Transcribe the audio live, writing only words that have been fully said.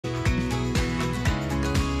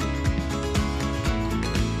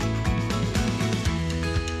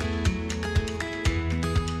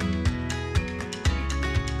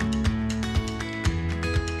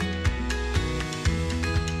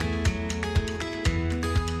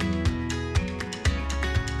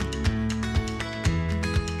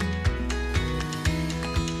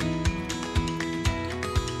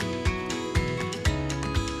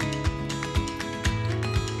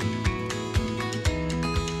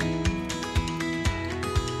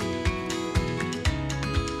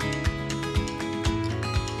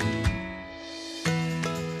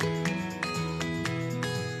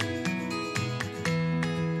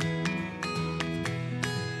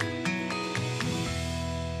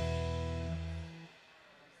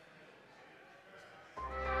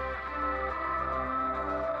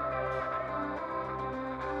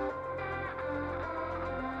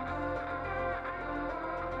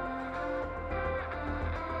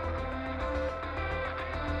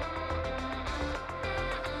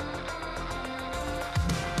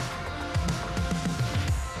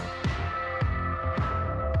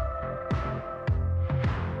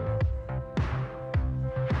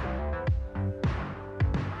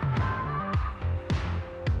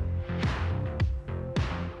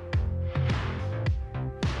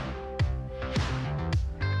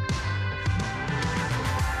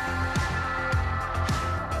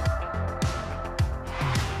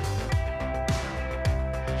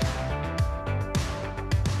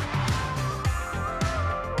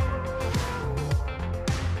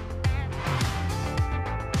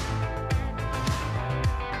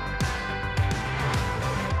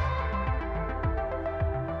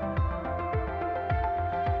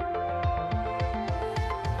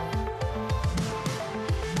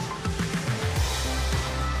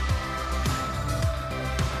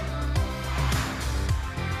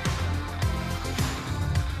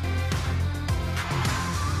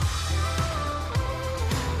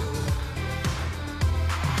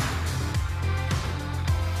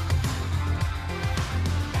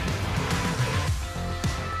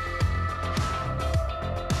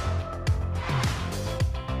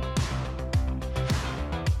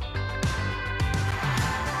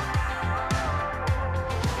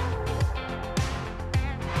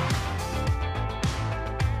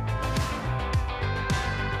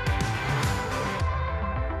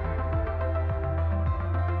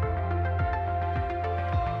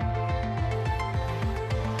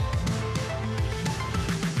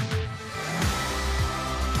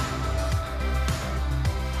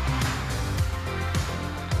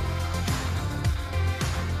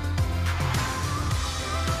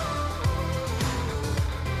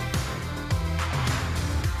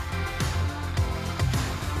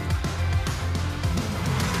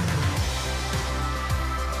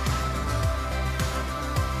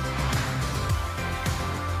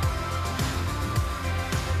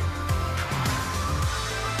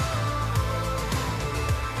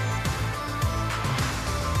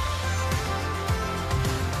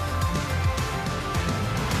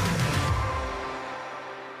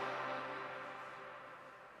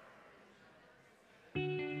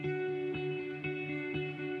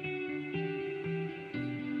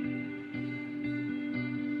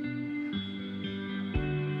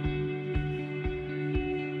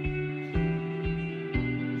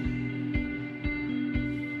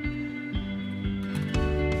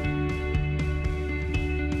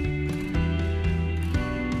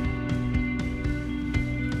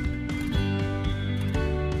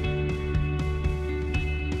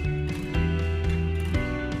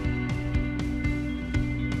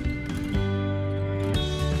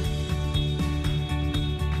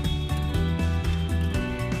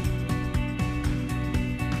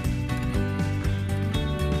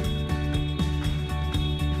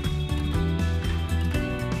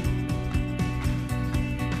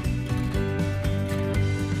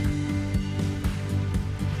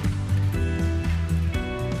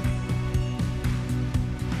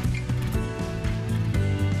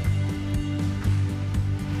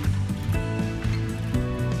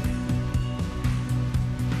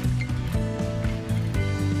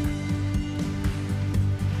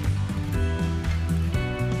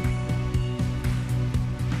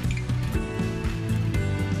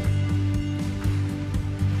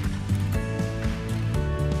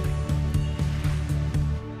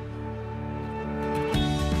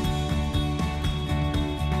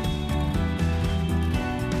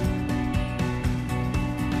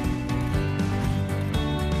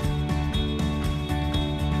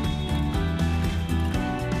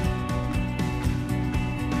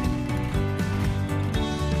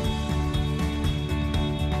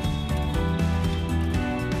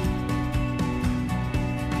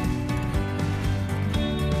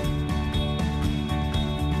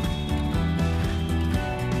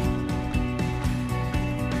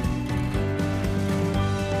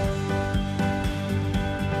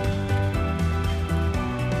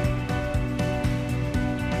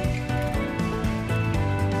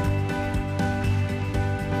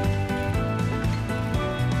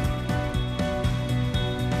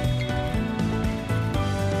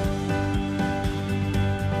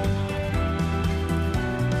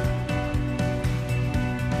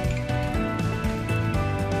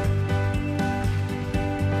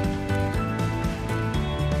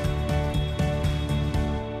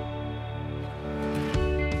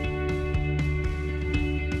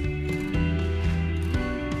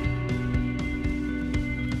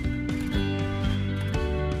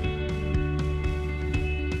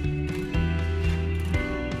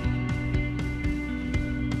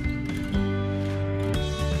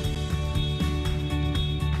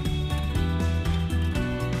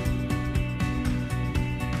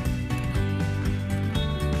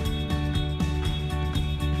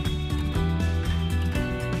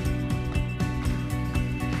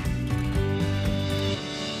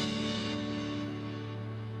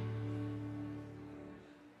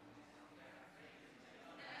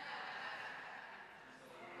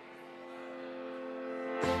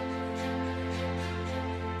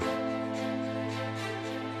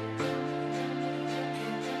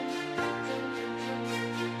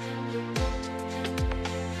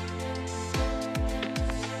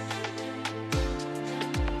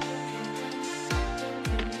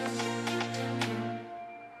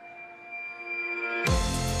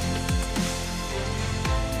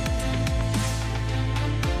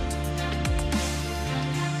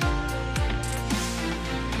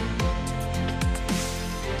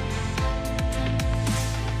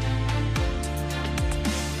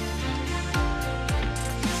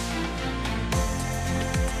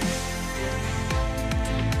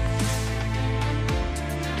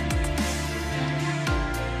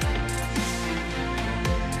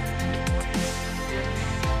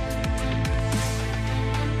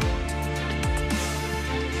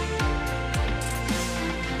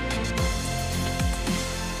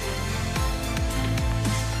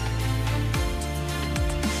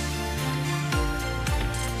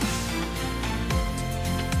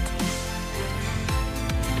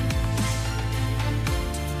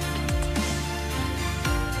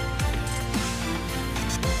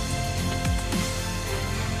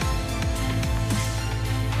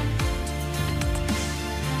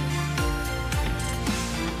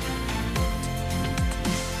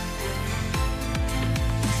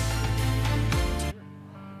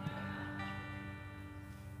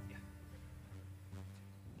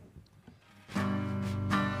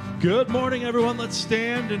Good morning, everyone. Let's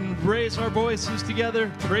stand and raise our voices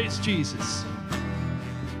together. Praise Jesus.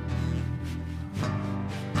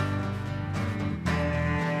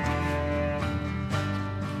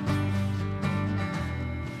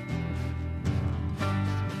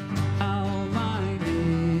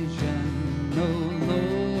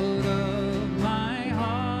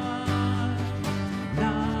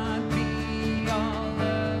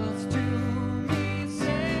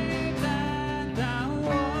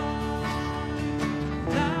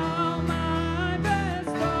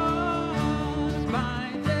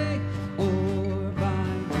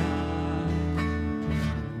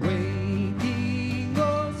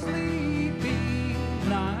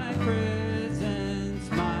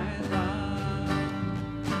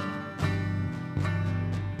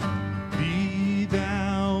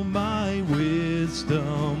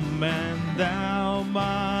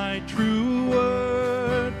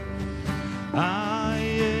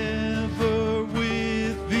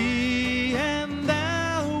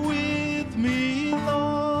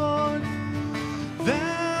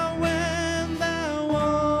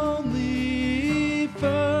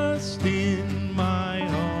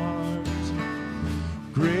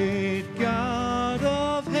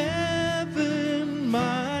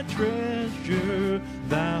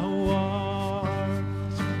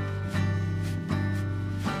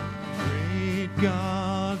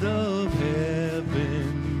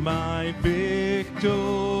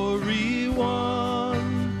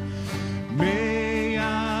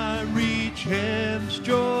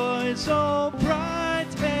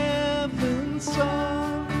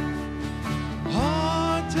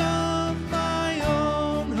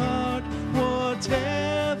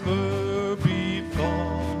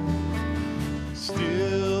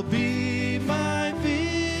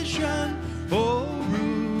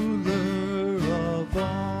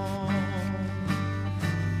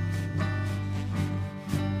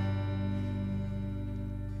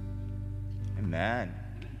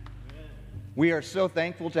 We are so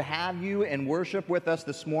thankful to have you and worship with us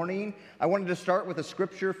this morning. I wanted to start with a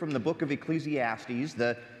scripture from the book of Ecclesiastes,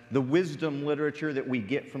 the wisdom literature that we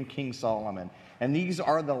get from King Solomon. And these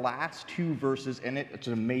are the last two verses in it. It's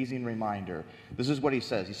an amazing reminder. This is what he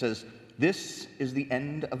says. He says, "This is the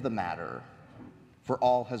end of the matter, for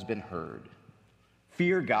all has been heard.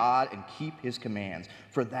 Fear God and keep his commands,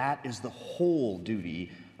 for that is the whole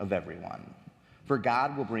duty of everyone. For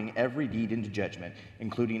God will bring every deed into judgment,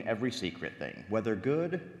 including every secret thing, whether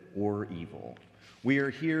good or evil." We are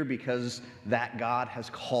here because that God has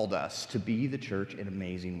called us to be the church in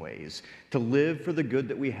amazing ways, to live for the good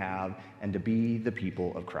that we have, and to be the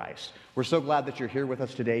people of Christ. We're so glad that you're here with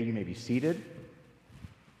us today. You may be seated.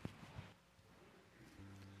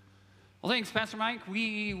 Well, thanks, Pastor Mike.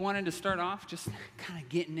 We wanted to start off just kind of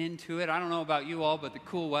getting into it. I don't know about you all, but the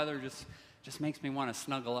cool weather just makes me want to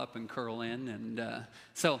snuggle up and curl in. And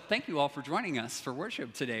so thank you all for joining us for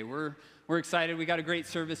worship today. We're excited. We got a great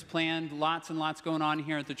service planned, lots and lots going on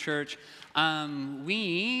here at the church.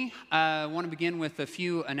 We want to begin with a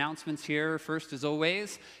few announcements here. First, as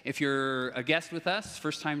always, if you're a guest with us,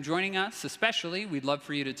 first time joining us especially, we'd love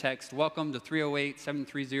for you to text WELCOME to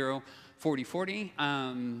 308-730-4040,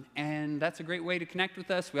 and that's a great way to connect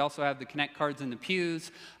with us. We also have the Connect cards in the pews.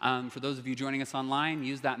 For those of you joining us online,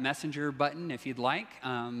 use that messenger button if you'd like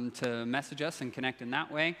to message us and connect in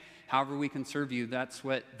that way. However we can serve you, that's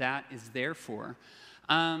what that is there for.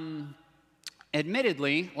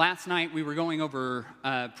 Admittedly, last night we were going over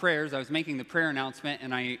prayers. I was making the prayer announcement,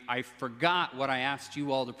 and I forgot what I asked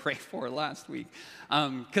you all to pray for last week.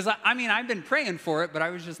 Because, I've been praying for it, but I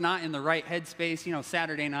was just not in the right headspace. You know,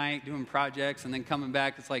 Saturday night, doing projects, and then coming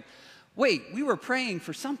back, it's like, wait, we were praying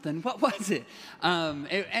for something. What was it?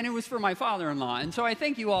 And it was for my father-in-law. And so I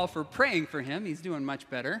thank you all for praying for him. He's doing much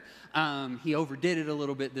better. He overdid it a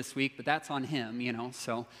little bit this week, but that's on him, you know,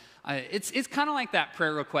 so... It's kind of like that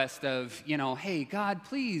prayer request of, you know, hey, God,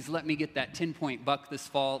 please let me get that 10-point buck this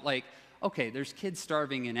fall. Like, okay, there's kids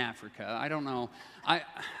starving in Africa. I don't know. I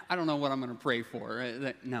don't know what I'm going to pray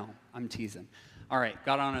for. No, I'm teasing. All right,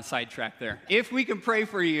 got on a sidetrack there. If we can pray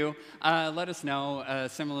for you, let us know.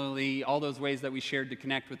 Similarly, all those ways that we shared to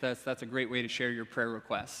connect with us, that's a great way to share your prayer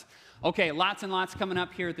requests. Okay, lots and lots coming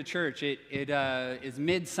up here at the church. It is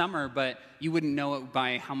midsummer, but you wouldn't know it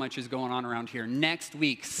by how much is going on around here. Next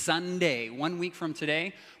week, Sunday, 1 week from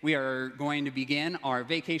today, we are going to begin our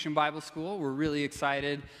Vacation Bible School. We're really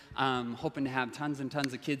excited, hoping to have tons and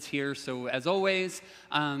tons of kids here. So as always,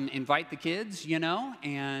 invite the kids, you know,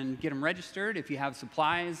 and get them registered. If you have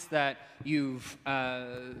supplies that you've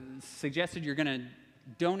suggested you're going to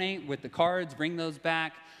donate with the cards, bring those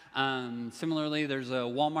back. Similarly, there's a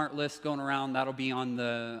Walmart list going around. That'll be on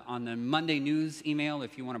the Monday news email.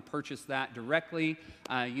 If you want to purchase that directly,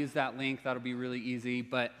 use that link. That'll be really easy.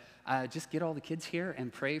 But just get all the kids here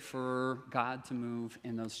and pray for God to move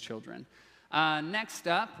in those children. Next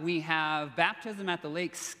up, we have baptism at the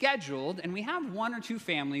lake scheduled, and we have 1 or 2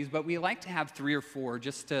 families, but we like to have 3 or 4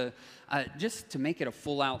 just to make it a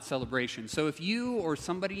full-out celebration. So if you or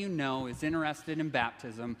somebody you know is interested in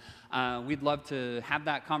baptism, we'd love to have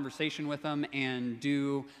that conversation with them and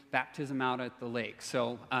do baptism out at the lake.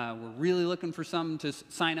 So we're really looking for some to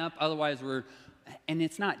sign up. Otherwise, and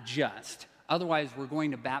it's not just. Otherwise, we're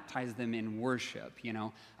going to baptize them in worship,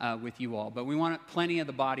 with you all. But we want plenty of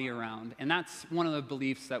the body around. And that's one of the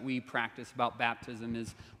beliefs that we practice about baptism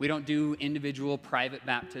is we don't do individual private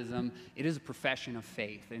baptism. It is a profession of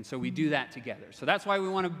faith. And so we do that together. So that's why we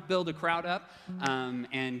want to build a crowd up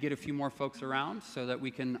and get a few more folks around so that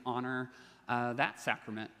we can honor that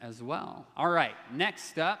sacrament as well. All right,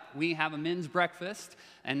 next up, we have a men's breakfast.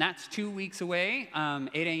 And that's 2 weeks away, 8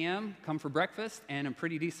 a.m. Come for breakfast and a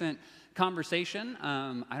pretty decent conversation.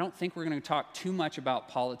 I don't think we're going to talk too much about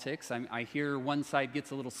politics. I hear one side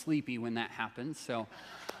gets a little sleepy when that happens, so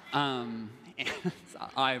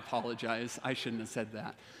I apologize. I shouldn't have said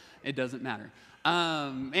that. It doesn't matter.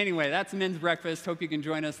 Anyway, that's men's breakfast. Hope you can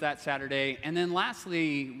join us that Saturday. And then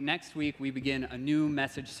lastly, next week we begin a new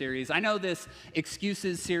message series. I know this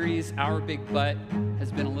excuses series, Our Big Butt,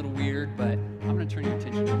 has been a little weird, but I'm going to turn your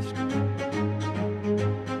attention to the screen.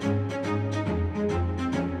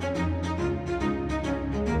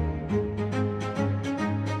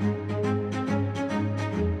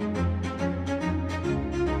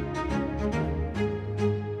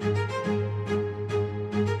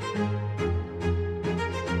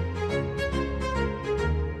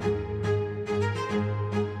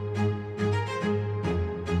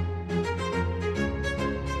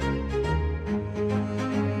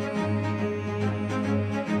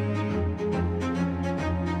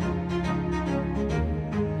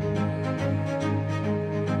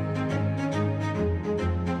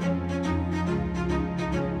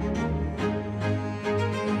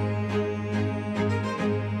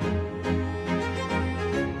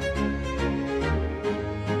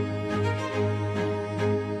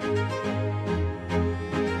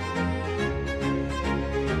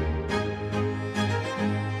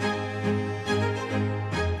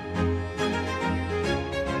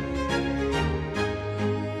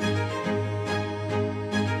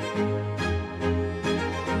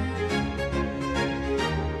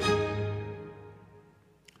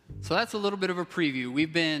 So that's a little bit of a preview.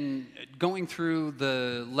 We've been going through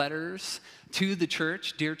the letters to the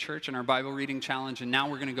church, Dear Church, and our Bible reading challenge, and now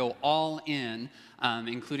we're going to go all in,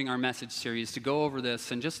 including our message series, to go over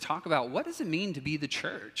this and just talk about what does it mean to be the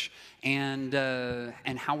church and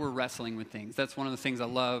how we're wrestling with things. That's one of the things I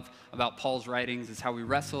love about Paul's writings is how we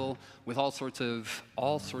wrestle with all sorts of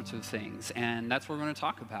things, and that's what we're going to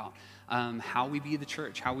talk about. How we be the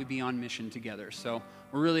church, how we be on mission together. So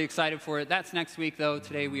we're really excited for it. That's next week, though.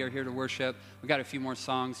 Today we are here to worship. We got a few more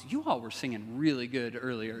songs. You all were singing really good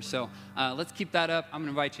earlier, so let's keep that up. I'm going to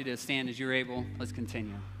invite you to stand as you're able. Let's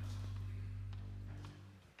continue.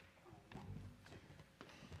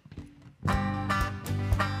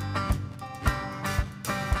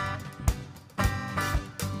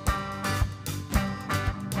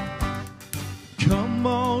 Come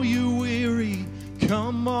all you weary,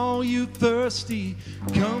 come all you thirsty,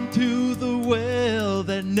 come to the well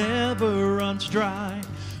that never runs dry.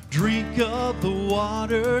 Drink of the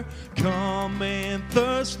water, come and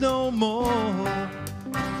thirst no more.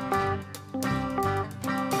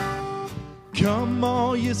 Come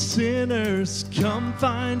all you sinners, come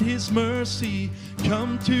find his mercy.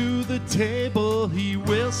 Come to the table, he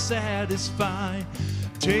will satisfy.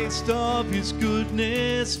 Taste of his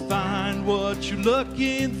goodness, find what you're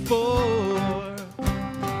looking for.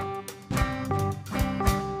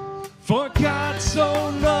 For God so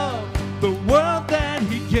loved the world that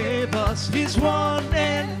he gave us his one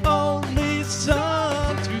and only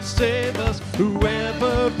Son to save us.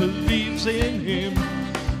 Whoever believes in him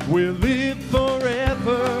will live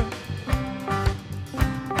forever.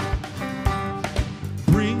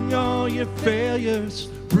 Bring all your failures,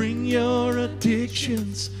 bring your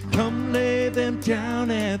addictions, come lay them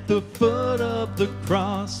down at the foot of the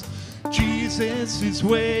cross. Jesus is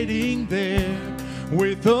waiting there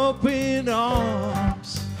with open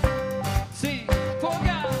arms. Sing,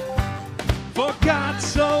 for God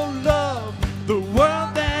so loved the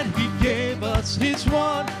world that he gave us his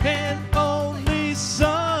one and only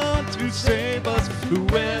Son to save us.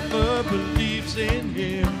 Whoever believes in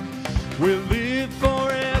him will live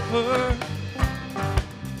forever.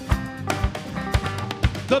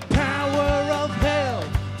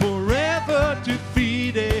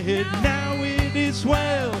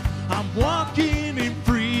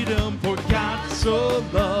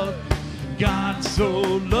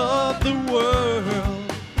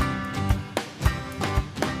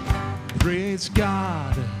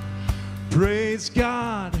 God, praise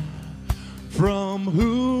God, from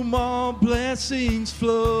whom all blessings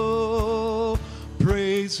flow.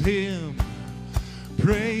 Praise Him,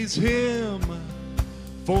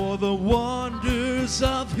 for the wonders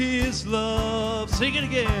of His love. Sing it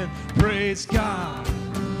again. Praise God,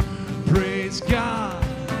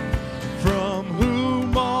 from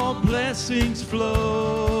whom all blessings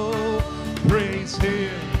flow. Praise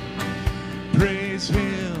Him,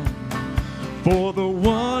 for the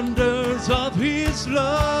wonders of His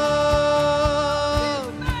love.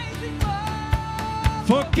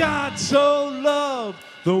 For God so loved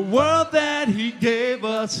the world that He gave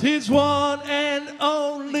us His one and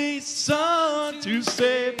only Son to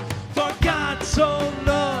save. For God so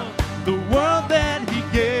loved the world that He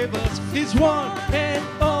gave us His one and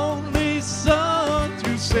only Son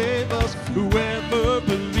to save us. Whoever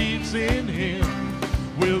believes in Him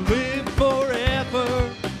will live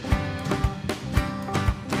forever.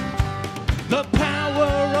 The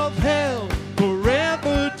power of hell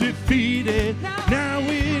forever defeated. Now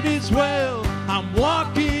it is well. I'm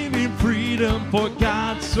walking in freedom, for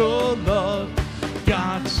God so loved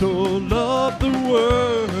the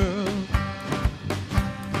world.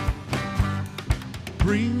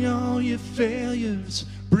 Bring all your failures,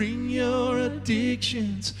 bring your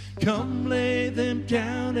addictions, come lay them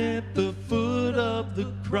down at the foot of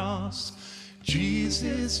the cross.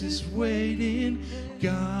 Jesus is waiting.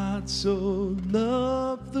 God so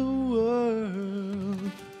loved the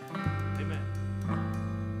world. Amen.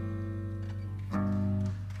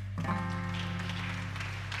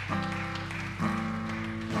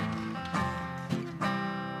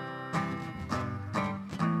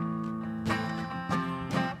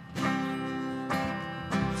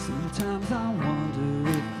 Sometimes I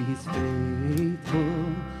wonder if He's faithful.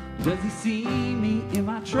 Does He see me in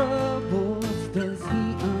my troubles? Does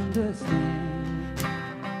He understand?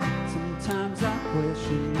 Sometimes I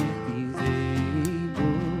question if He's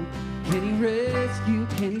able. Can He rescue?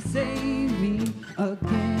 Can He save me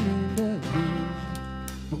again and again?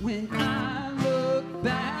 But when I look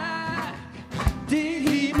back, Did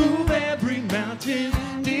He move every mountain?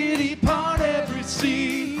 Did He part every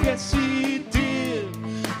sea? Yes, He did.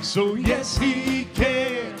 So yes, He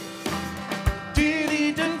can. Did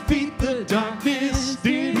He defeat the darkness?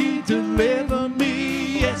 Did He deliver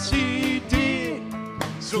me? Yes, He did.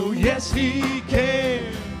 So yes, He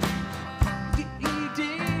can. He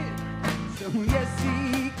did. So yes,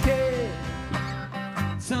 He can.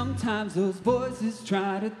 Sometimes those voices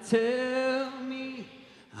try to tell me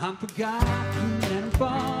I'm forgotten and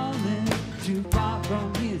falling too far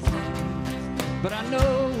from His hands. But I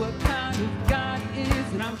know what kind of God He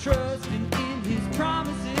is, and I'm trusting in His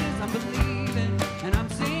promises. I'm believing and I'm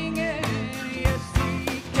singing, yes,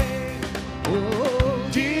 He can. Oh,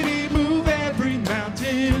 Did He move every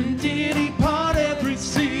mountain? Did He part every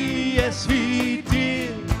sea? Yes, He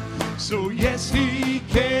did. So yes, He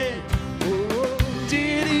can. oh,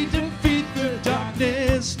 Did He defeat the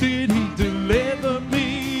darkness? Did He deliver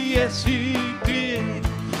me? Yes, He did.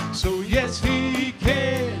 So yes, He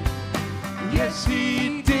can. Yes,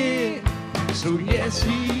 He did. So yes,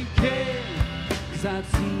 He can. 'cause I've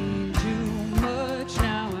seen too much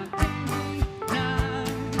now. I can't deny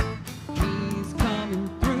He's coming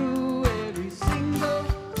through every single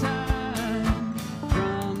time,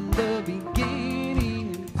 from the beginning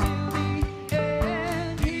until the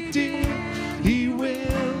end. He did. He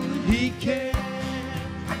will. He can.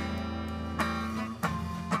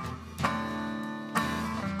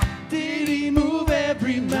 Did He move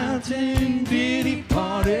every mountain? Did He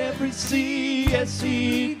part every sea? Yes,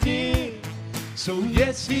 He did. So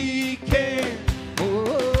yes, He can.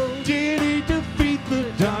 Oh, Did He defeat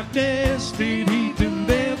the darkness? Did He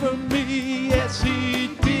deliver me? Yes, He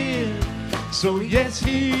did. So yes,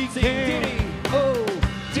 He can. Oh,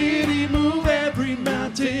 did He move every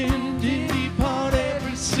mountain? Did He part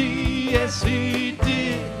every sea? Yes, He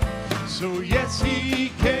did. So yes, He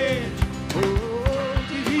can. Oh,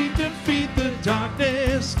 did He defeat the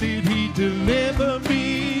darkness? Did He deliver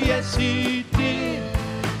me? Yes, He did.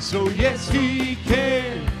 So yes, He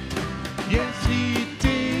can. Yes, He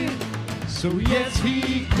did. So yes,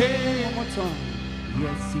 He one can. more time.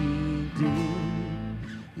 Yes, He did.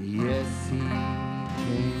 Yes, He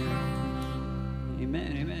can.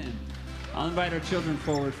 Amen, amen. I'll invite our children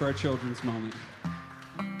forward for our children's moment.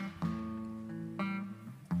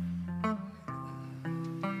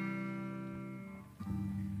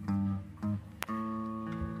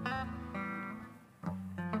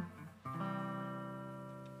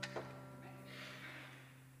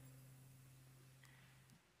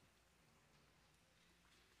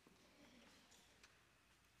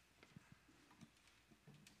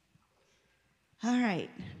 All right,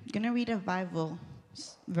 I'm going to read a Bible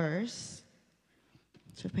verse,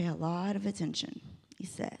 so pay a lot of attention. It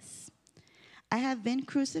says, I have been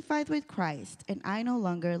crucified with Christ, and I no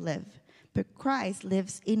longer live, but Christ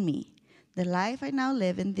lives in me. The life I now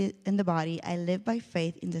live in the body, I live by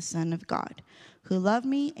faith in the Son of God, who loved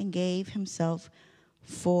me and gave himself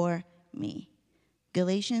for me.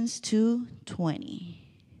 Galatians 2:20.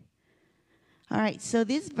 All right, so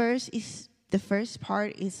this verse is, the first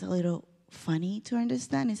part is a little funny to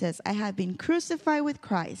understand. It says, I have been crucified with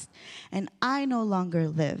Christ, and I no longer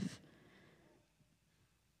live,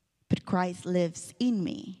 but Christ lives in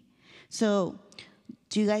me. So,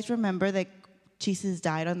 do you guys remember that Jesus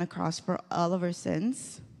died on the cross for all of our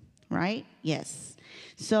sins? Right? Yes.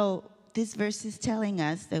 So, this verse is telling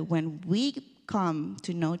us that when we come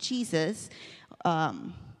to know Jesus,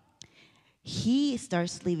 he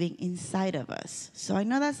starts living inside of us. So I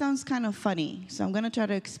know that sounds kind of funny, so I'm going to try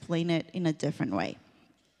to explain it in a different way.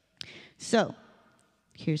 So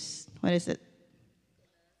here's, what is it?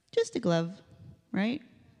 Just a glove, right?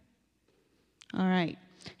 All right.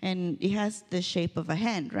 And it has the shape of a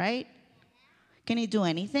hand, right? Can it do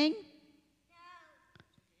anything?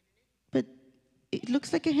 But it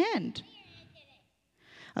looks like a hand.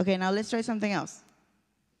 Okay, now let's try something else.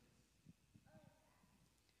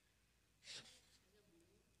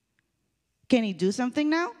 Can he do something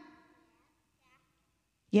now?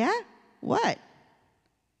 Yeah? What?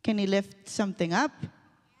 Can he lift something up?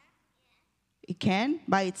 It can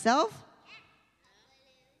by itself?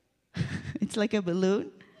 It's like a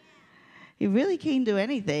balloon. It really can't do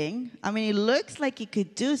anything. I mean, it looks like it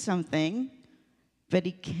could do something, but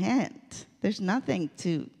it can't. There's nothing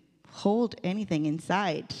to hold anything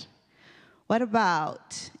inside. What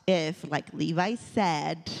about if, like Levi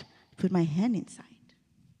said, put my hand inside?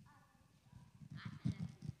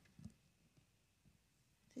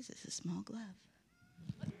 This is a small glove.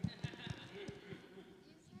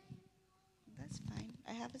 That's fine.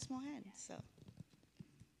 I have a small hand, so.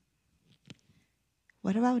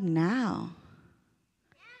 What about now?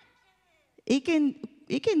 It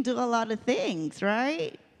can do a lot of things,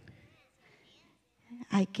 right?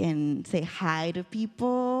 I can say hi to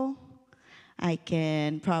people. I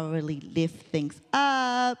can probably lift things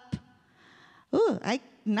up. Ooh,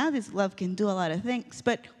 now this glove can do a lot of things,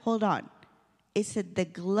 but hold on. Is it the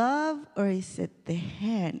glove or is it the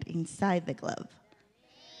hand inside the glove?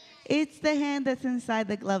 It's the hand that's inside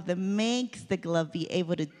the glove that makes the glove be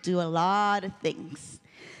able to do a lot of things.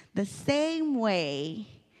 The same way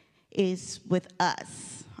is with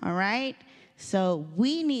us, all right? So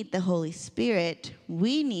we need the Holy Spirit.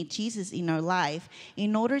 We need Jesus in our life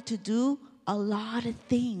in order to do a lot of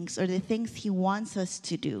things, or the things he wants us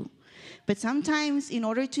to do. But sometimes in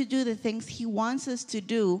order to do the things he wants us to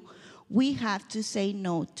do, we have to say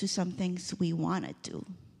no to some things we want to do.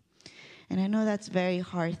 And I know that's very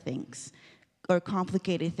hard things or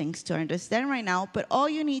complicated things to understand right now, but all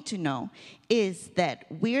you need to know is that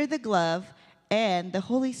we're the glove and the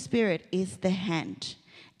Holy Spirit is the hand.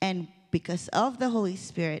 And because of the Holy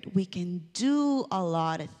Spirit, we can do a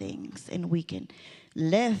lot of things, and we can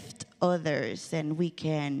lift others, and we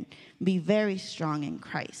can be very strong in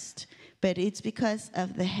Christ. But it's because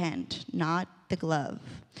of the hand, not the glove.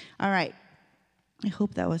 All right. I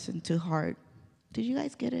hope that wasn't too hard. Did you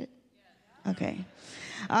guys get it? Okay.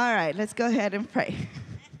 All right, let's go ahead and pray.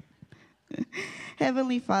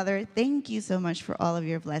 Heavenly Father, thank you so much for all of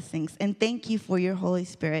your blessings, and thank you for your Holy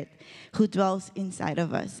Spirit who dwells inside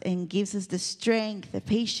of us and gives us the strength, the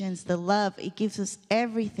patience, the love. It gives us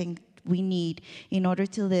everything we need in order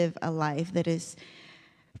to live a life that is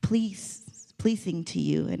pleasing to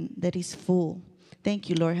you and that is full. Thank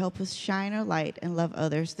you, Lord. Help us shine our light and love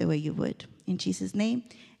others the way you would. In Jesus' name,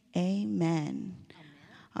 amen.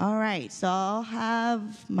 All right, so I'll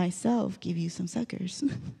have myself give you some suckers.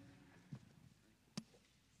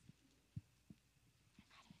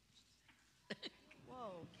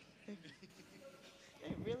 Whoa.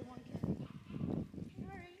 They really want to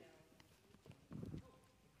carry.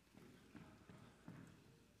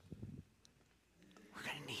 We're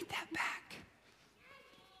going to need that back.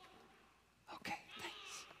 Okay, thanks.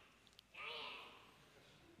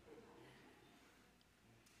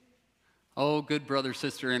 Oh, good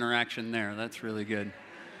brother-sister interaction there. That's really good.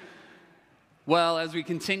 Well, as we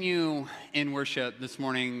continue in worship this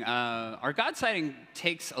morning, our God sighting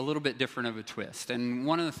takes a little bit different of a twist. And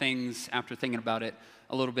one of the things, after thinking about it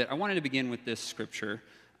a little bit, I wanted to begin with this scripture.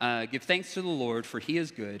 Give thanks to the Lord, for he is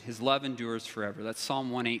good. His love endures forever. That's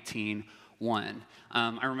Psalm 118:1.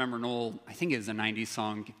 I remember an old, I think it was a 90s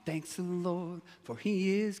song. Give thanks to the Lord, for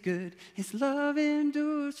he is good. His love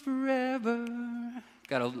endures forever.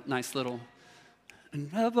 Got a nice little And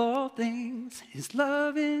of all things, his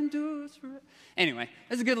love endures forever. Anyway,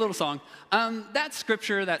 it's a good little song. That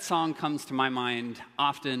scripture, that song comes to my mind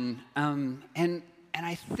often. And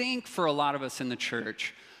I think for a lot of us in the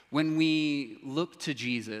church, when we look to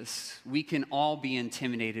Jesus, we can all be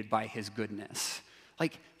intimidated by his goodness.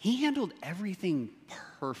 Like, he handled everything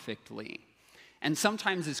perfectly. And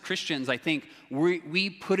sometimes as Christians, I think we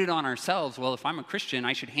put it on ourselves. Well, if I'm a Christian,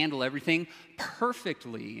 I should handle everything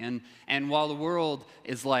perfectly. And while the world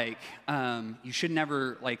is like, you should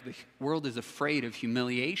never, like, the world is afraid of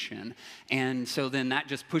humiliation. And so then that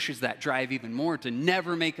just pushes that drive even more to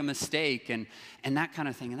never make a mistake and that kind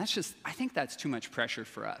of thing. And I think that's too much pressure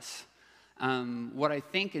for us. What I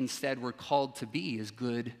think instead we're called to be is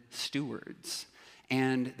good stewards.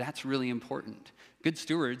 And that's really important. Good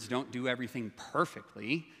stewards don't do everything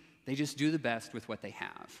perfectly. They just do the best with what they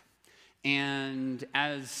have. And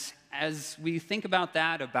as we think about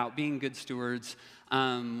that, about being good stewards,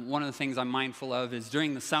 one of the things I'm mindful of is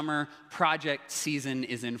during the summer, project season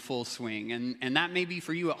is in full swing. And that may be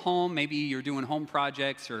for you at home. Maybe you're doing home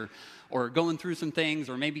projects or going through some things,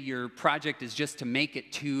 or maybe your project is just to make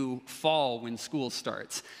it to fall when school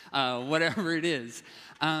starts, whatever it is.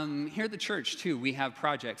 Here at the church, too, we have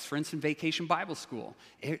projects. For instance, Vacation Bible School.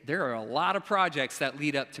 There are a lot of projects that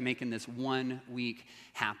lead up to making this 1 week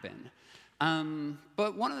happen.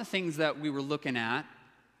 But one of the things that we were looking at,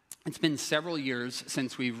 it's been several years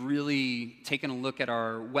since we've really taken a look at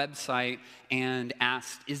our website and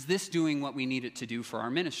asked, is this doing what we need it to do for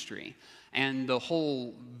our ministry? And the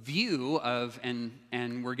whole view of, and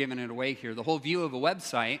we're giving it away here, the whole view of a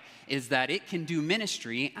website is that it can do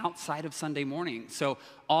ministry outside of Sunday morning. So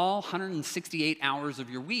all 168 hours of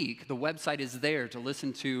your week, the website is there to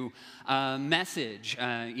listen to a message.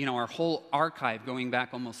 Our whole archive going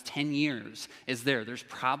back almost 10 years is there. There's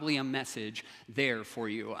probably a message there for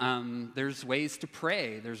you. There's ways to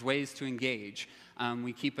pray. There's ways to engage.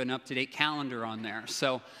 We keep an up-to-date calendar on there.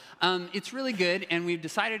 So it's really good, and we've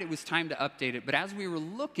decided it was time to update it. But as we were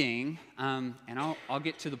looking, and I'll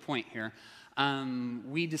get to the point here,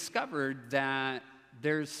 we discovered that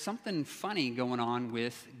there's something funny going on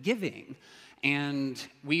with giving. And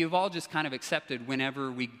we have all just kind of accepted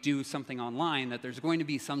whenever we do something online that there's going to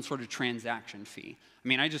be some sort of transaction fee. I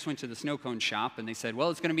mean, I just went to the snow cone shop and they said, well,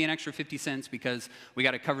 it's going to be an extra 50 cents because we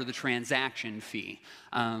got to cover the transaction fee.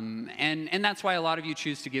 And that's why a lot of you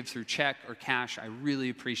choose to give through check or cash. I really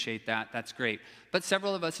appreciate that. That's great. But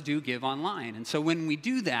several of us do give online. And so when we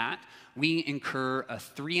do that, we incur a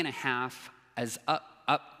 3.5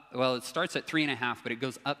 well, it starts at 3.5, but it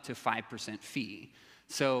goes up to 5% fee.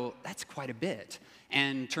 So that's quite a bit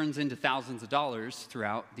and turns into thousands of dollars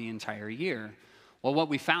throughout the entire year. Well, what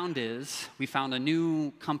we found is we found a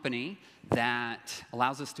new company that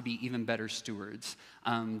allows us to be even better stewards.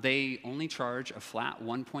 They only charge a flat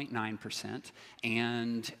 1.9%,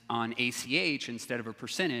 and on ACH, instead of a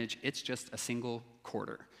percentage, it's just a single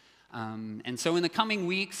quarter. And so in the coming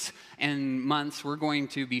weeks and months, we're going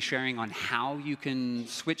to be sharing on how you can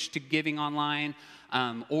switch to giving online,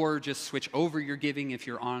 or just switch over your giving if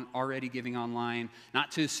you're already giving online.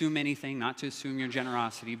 Not to assume anything, not to assume your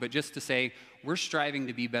generosity, but just to say we're striving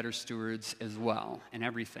to be better stewards as well in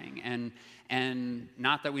everything. And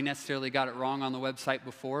not that we necessarily got it wrong on the website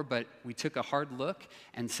before, but we took a hard look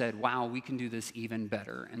and said, wow, we can do this even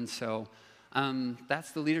better. And so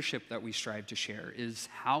that's the leadership that we strive to share, is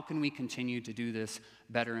how can we continue to do this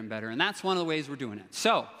better and better? And that's one of the ways we're doing it.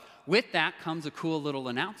 So with that comes a cool little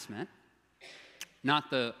announcement.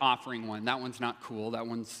 Not the offering one. That one's not cool. That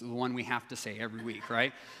one's the one we have to say every week,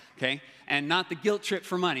 right? Okay? And not the guilt trip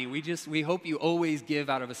for money. We hope you always give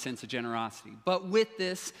out of a sense of generosity. But with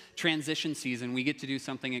this transition season, we get to do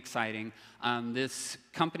something exciting. This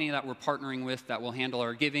company that we're partnering with that will handle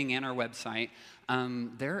our giving and our website,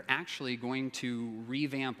 they're actually going to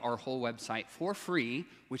revamp our whole website for free,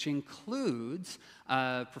 which includes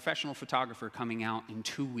a professional photographer coming out in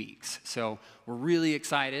 2 weeks. So we're really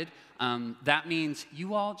excited. That means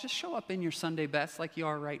you all just show up in your Sunday best like you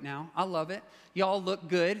are right now. I love it. You all look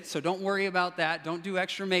good, so don't worry about that. Don't do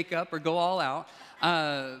extra makeup or go all out.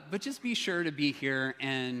 But just be sure to be here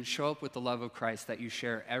and show up with the love of Christ that you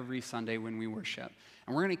share every Sunday when we worship.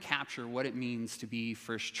 And we're going to capture what it means to be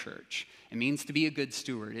First Church. It means to be a good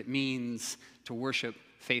steward. It means to worship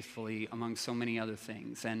faithfully among so many other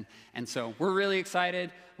things. And so we're really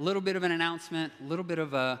excited. A little bit of an announcement, a little bit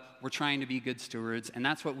of we're trying to be good stewards, and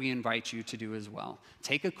that's what we invite you to do as well.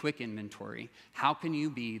 Take a quick inventory. How can you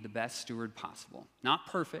be the best steward possible? Not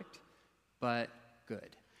perfect, but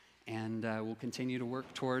good. and we'll continue to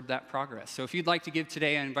work toward that progress. So if you'd like to give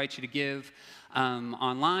today, I invite you to give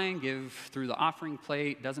online, give through the offering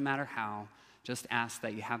plate, doesn't matter how. Just ask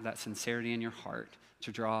that you have that sincerity in your heart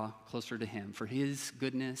to draw closer to him, for his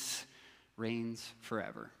goodness reigns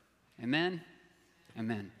forever. Amen?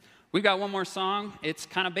 Amen. We've got one more song. It's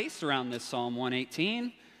kind of based around this Psalm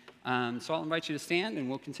 118. So I'll invite you to stand, and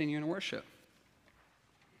we'll continue in worship.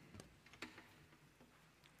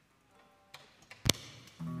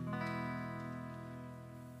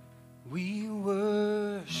 We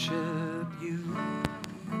worship you.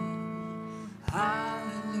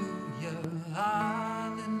 Hallelujah,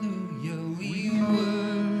 hallelujah. We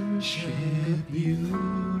worship you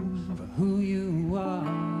for who you are.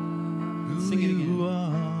 Sing it again.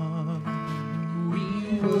 We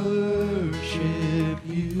worship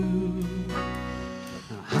you.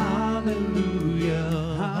 Hallelujah,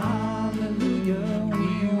 hallelujah. We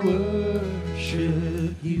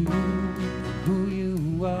worship you For who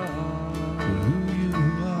you are. for who you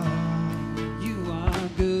are. You are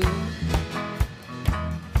good.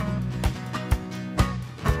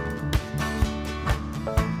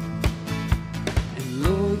 And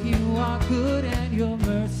Lord, you are good, and your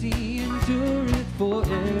mercy endureth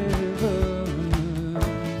forever.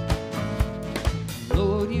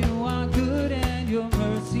 Lord, you are good, and your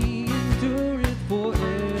mercy endureth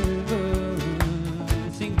forever.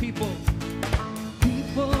 Sing, people.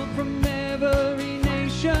 People from every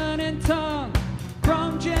nation and tongue,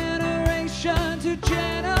 from generation to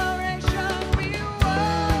generation, we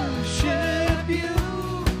worship you.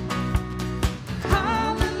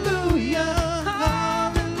 Hallelujah,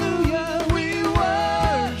 hallelujah, we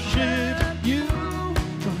worship you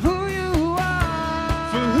for who you are.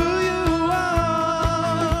 For who you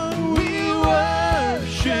are, we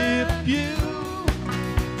worship you.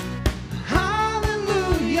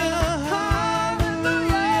 Hallelujah,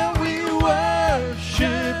 hallelujah, we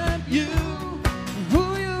worship you. Who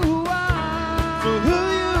you are. For who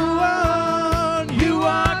you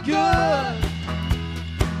are good.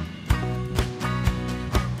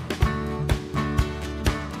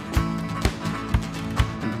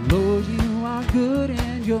 Lord, you are good,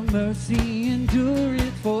 and your mercy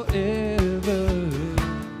endureth forever.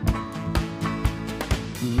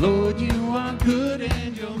 Lord, you are good,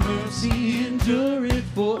 and your mercy endureth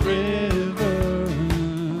forever.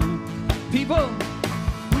 People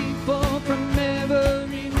from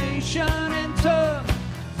every nation and tongue,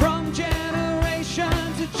 from generation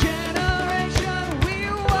to generation, we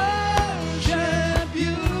worship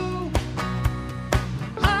you.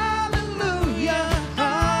 Hallelujah,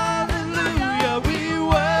 Hallelujah, we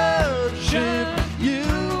worship you.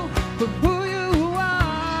 for who you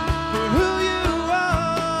are. For who you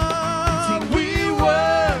are, we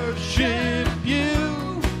worship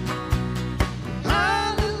you.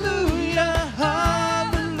 Hallelujah,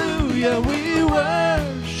 hallelujah, we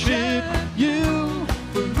worship you.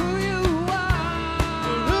 For who you are.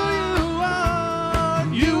 For who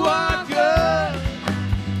you are good.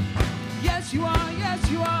 Yes, you are. Yes,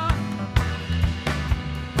 you are.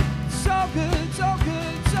 So good, so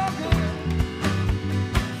good, so good.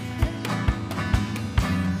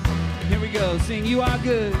 Here we go. Sing, you are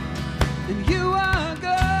good. And you are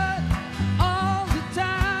good all the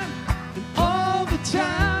time. And all the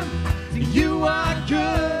time. Sing, you are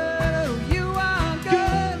good. Oh, you are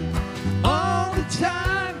good all the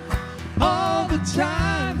time. All the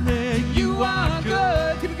time. And you are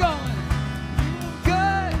good. Keep it going.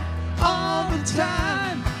 Good all the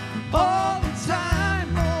time, all the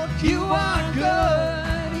time. Lord, you are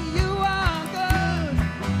good, you are good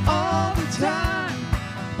all the time,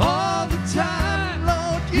 all the time.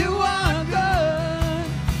 Lord, you are good.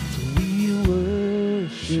 So we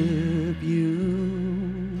worship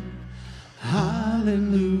you.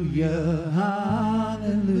 Hallelujah,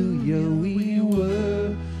 hallelujah. We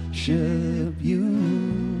worship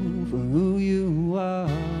you for who you are.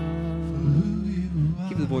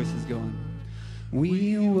 Keep the voices going.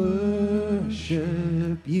 We worship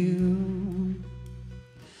you.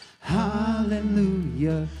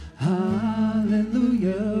 Hallelujah,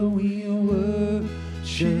 hallelujah. We worship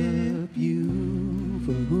you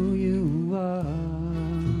for who you are.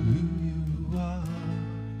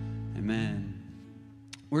 Amen.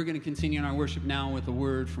 We're going to continue in our worship now with a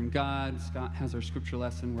word from God. Scott has our scripture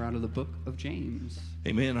lesson. We're out of the book of James.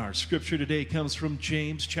 Amen. Our scripture today comes from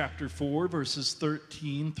James chapter 4, verses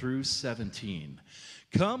 13 through 17.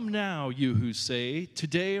 Come now, you who say,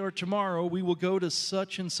 today or tomorrow we will go to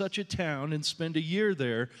such and such a town and spend a year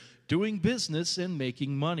there doing business and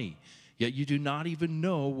making money. Yet you do not even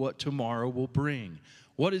know what tomorrow will bring.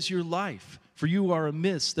 What is your life? For you are a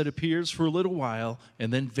mist that appears for a little while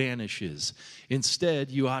and then vanishes.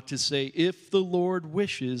 Instead, you ought to say, if the Lord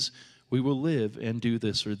wishes, we will live and do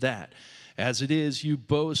this or that. As it is, you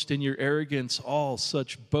boast in your arrogance. All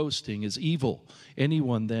such boasting is evil.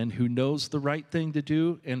 Anyone then who knows the right thing to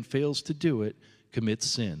do and fails to do it commits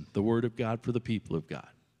sin. The word of God for the people of God.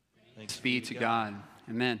 Thanks be to God.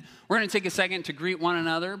 Amen. We're going to take a second to greet one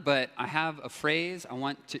another, but I have a phrase I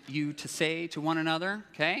want you to say to one another,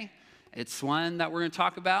 okay? It's one that we're going to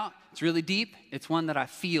talk about. It's really deep. It's one that I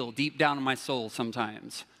feel deep down in my soul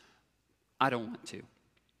sometimes. I don't want to.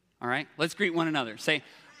 All right? Let's greet one another. Say,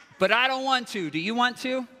 but I don't want to. Do you want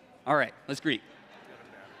to? All right, let's greet.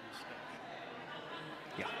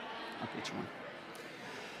 Yeah, I'll get you one.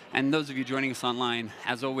 And those of you joining us online,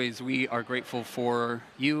 as always, we are grateful for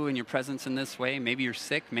you and your presence in this way. Maybe you're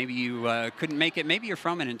sick. Maybe you couldn't make it. Maybe you're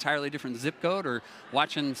from an entirely different zip code or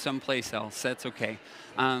watching someplace else. That's okay.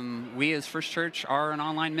 We as First Church are an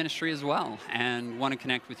online ministry as well and want to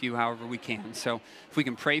connect with you however we can. So if we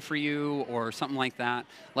can pray for you or something like that,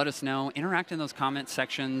 let us know. Interact in those comment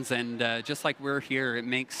sections. And just like we're here, it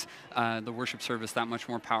makes the worship service that much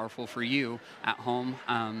more powerful for you at home.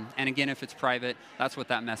 And again, if it's private, that's what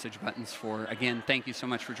that message button's for. Again, thank you so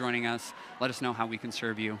much for joining us. Let us know how we can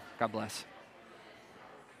serve you. God bless.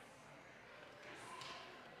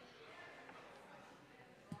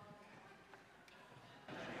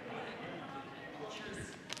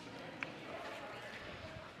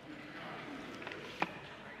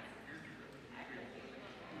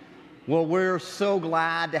 Well, we're so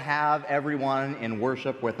glad to have everyone in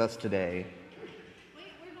worship with us today.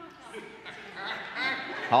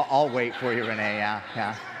 I'll wait for you, Renee.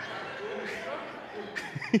 Yeah.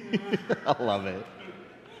 I love it.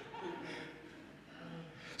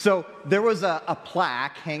 So there was a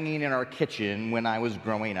plaque hanging in our kitchen when I was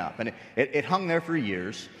growing up, and it hung there for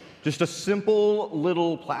years. Just a simple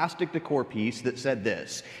little plastic decor piece that said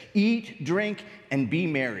this: eat, drink, and be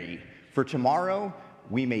merry, for tomorrow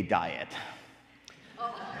we may diet.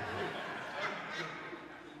 Of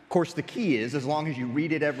course, the key is, as long as you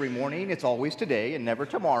read it every morning, it's always today and never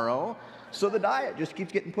tomorrow. So the diet just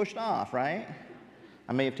keeps getting pushed off, right?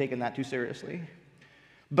 I may have taken that too seriously.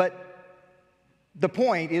 But the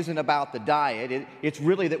point isn't about the diet. It's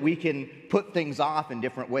really that we can put things off in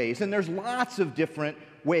different ways. And there's lots of different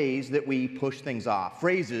ways that we push things off.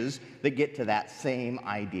 Phrases that get to that same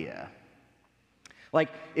idea. Like,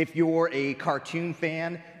 if you're a cartoon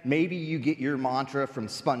fan, maybe you get your mantra from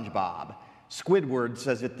SpongeBob. Squidward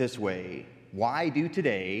says it this way: why do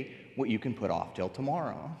today what you can put off till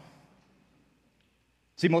tomorrow?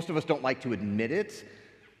 See, most of us don't like to admit it,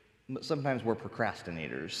 but sometimes we're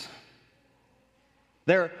procrastinators.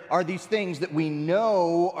 There are these things that we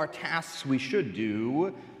know are tasks we should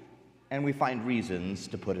do, and we find reasons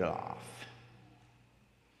to put it off.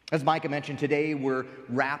 As Micah mentioned, today we're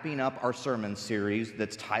wrapping up our sermon series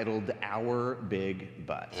that's titled Our Big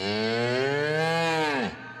Butt.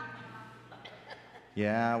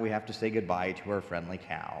 Yeah, we have to say goodbye to our friendly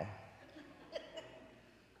cow.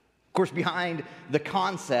 Of course, behind the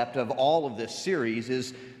concept of all of this series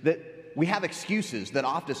is that we have excuses that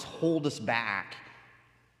often hold us back.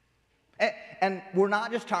 And we're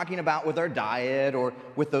not just talking about with our diet or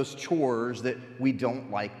with those chores that we don't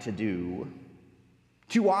like to do.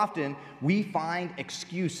 Too often, we find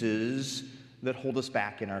excuses that hold us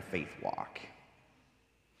back in our faith walk.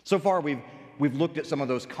 So far, we've looked at some of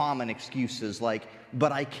those common excuses like,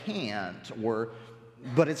 but I can't, or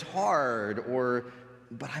but it's hard, or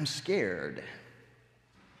but I'm scared.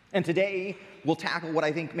 And today, we'll tackle what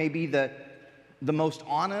I think may be the most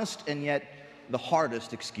honest and yet the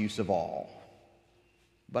hardest excuse of all.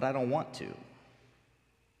 But I don't want to.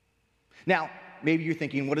 Now, maybe you're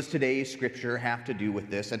thinking, what does today's scripture have to do with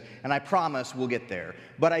this? And I promise we'll get there.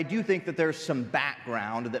 But I do think that there's some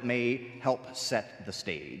background that may help set the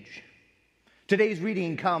stage. Today's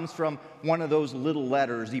reading comes from one of those little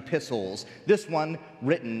letters, epistles, this one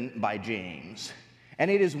written by James. And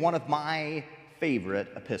it is one of my favorite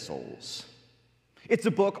epistles. It's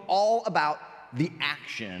a book all about the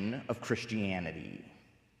action of Christianity.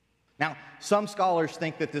 Now, some scholars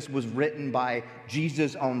think that this was written by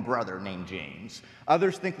Jesus' own brother named James.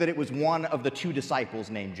 Others think that it was one of the two disciples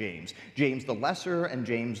named James, James the Lesser and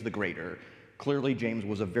James the Greater. Clearly, James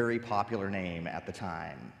was a very popular name at the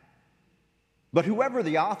time. But whoever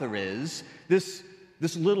the author is, this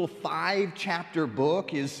little 5-chapter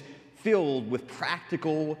book is filled with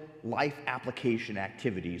practical life application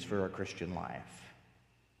activities for our Christian life.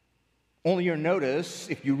 Only you'll notice,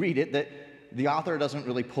 if you read it, that the author doesn't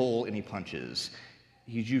really pull any punches.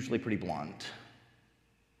 He's usually pretty blunt.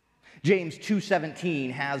 James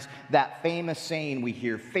 2:17 has that famous saying we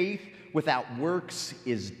hear, faith without works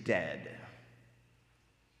is dead.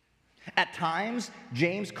 At times,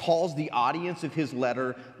 James calls the audience of his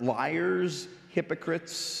letter liars,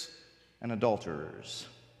 hypocrites, and adulterers.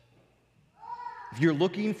 If you're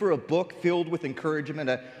looking for a book filled with encouragement,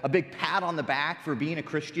 a big pat on the back for being a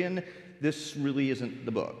Christian, this really isn't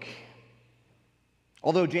the book.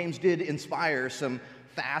 Although James did inspire some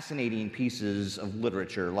fascinating pieces of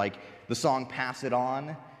literature, like the song Pass It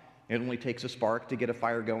On, it only takes a spark to get a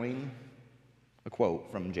fire going, a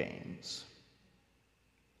quote from James.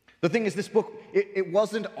 The thing is, this book, it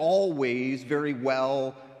wasn't always very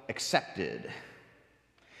well accepted.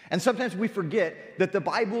 And sometimes we forget that the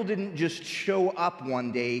Bible didn't just show up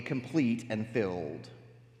one day complete and filled.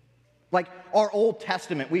 Like our Old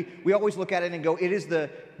Testament, we always look at it and go, it is the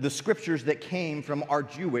scriptures that came from our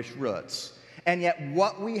Jewish roots. And yet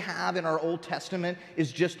what we have in our Old Testament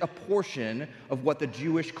is just a portion of what the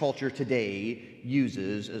Jewish culture today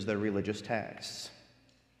uses as their religious texts.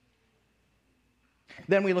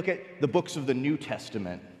 Then we look at the books of the New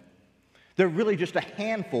Testament. They're really just a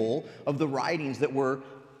handful of the writings that were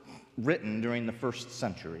written during the first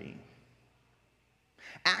century.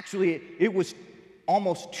 Actually, it was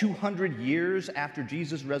almost 200 years after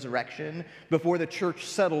Jesus' resurrection before the church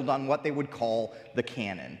settled on what they would call the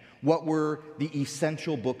canon. What were the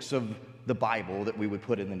essential books of the Bible that we would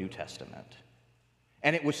put in the New Testament?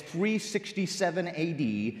 And it was 367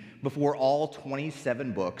 AD before all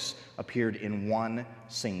 27 books appeared in one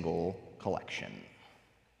single collection.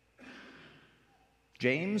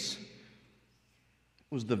 James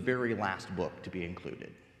was the very last book to be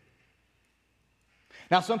included.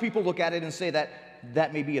 Now, some people look at it and say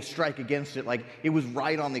that may be a strike against it, like it was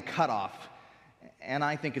right on the cutoff. And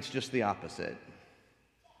I think it's just the opposite.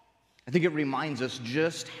 I think it reminds us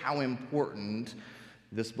just how important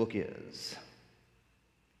this book is.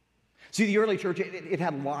 See, the early church, it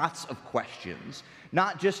had lots of questions,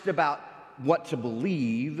 not just about what to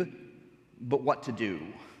believe, but what to do.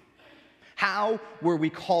 How were we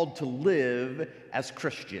called to live as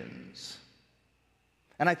Christians?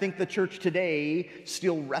 And I think the church today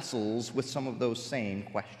still wrestles with some of those same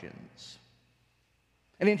questions.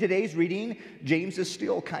 And in today's reading, James is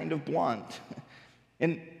still kind of blunt.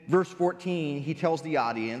 In verse 14, he tells the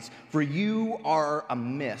audience, "For you are a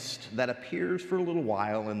mist that appears for a little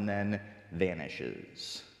while and then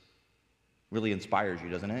vanishes." Really inspires you,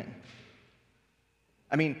 doesn't it?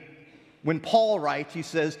 I mean, when Paul writes, he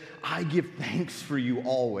says, "I give thanks for you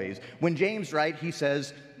always." When James writes, he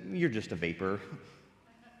says, "You're just a vapor."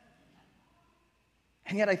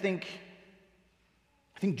 And yet I think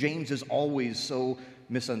James is always so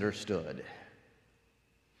misunderstood.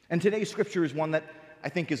 And today's scripture is one that I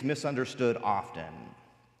think is misunderstood often.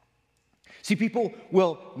 See, people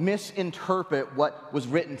will misinterpret what was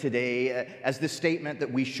written today as this statement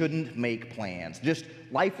that we shouldn't make plans. Just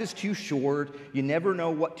life is too short, you never know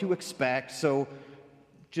what to expect, so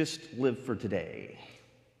just live for today.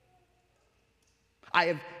 I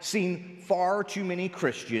have seen far too many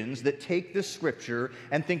Christians that take this scripture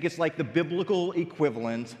and think it's like the biblical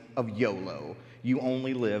equivalent of YOLO. You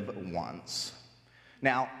only live once.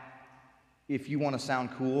 Now, if you want to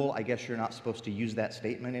sound cool, I guess you're not supposed to use that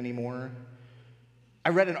statement anymore. I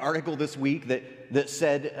read an article this week that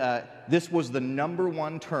said this was the number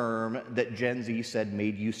one term that Gen Z said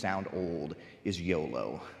made you sound old, is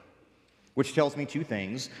YOLO. Which tells me two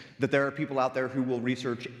things: that there are people out there who will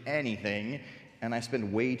research anything, and I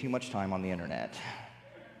spend way too much time on the internet.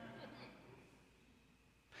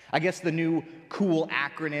 I guess the new cool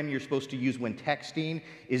acronym you're supposed to use when texting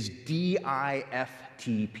is DIFTP.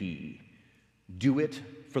 Do it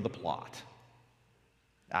for the plot.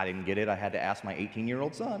 I didn't get it. I had to ask my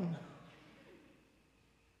 18-year-old son.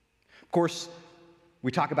 Of course,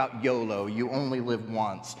 we talk about YOLO, you only live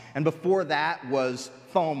once. And before that was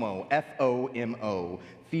FOMO, F-O-M-O,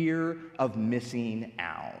 fear of missing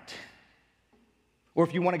out. Or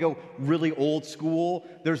if you want to go really old school,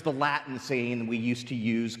 there's the Latin saying we used to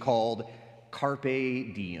use called carpe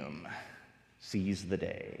diem, seize the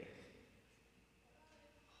day.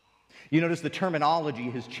 You notice the terminology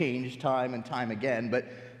has changed time and time again, but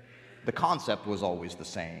the concept was always the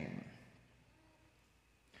same.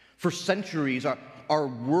 For centuries, our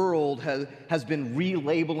world has been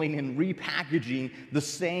relabeling and repackaging the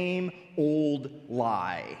same old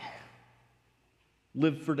lie.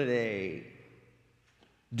 Live for today.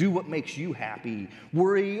 Do what makes you happy.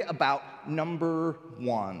 Worry about number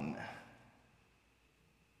one.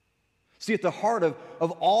 See, at the heart of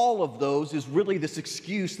all of those is really this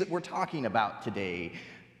excuse that we're talking about today.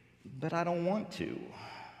 But I don't want to.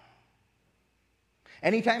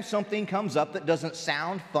 Anytime something comes up that doesn't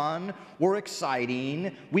sound fun or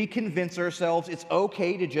exciting, we convince ourselves it's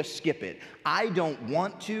okay to just skip it. I don't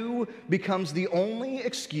want to becomes the only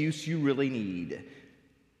excuse you really need.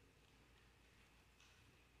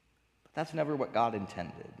 But that's never what God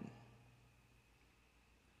intended.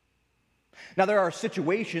 Now, there are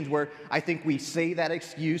situations where I think we say that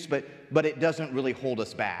excuse, but it doesn't really hold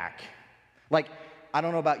us back. Like, I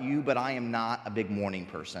don't know about you, but I am not a big morning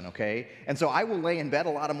person, okay? And so I will lay in bed a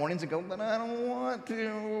lot of mornings and go, but I don't want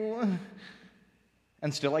to.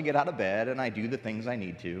 And still I get out of bed and I do the things I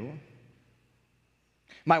need to.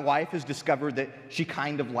 My wife has discovered that she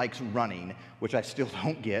kind of likes running, which I still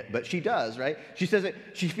don't get, but she does, right? She says that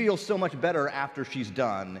she feels so much better after she's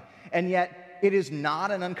done. And yet it is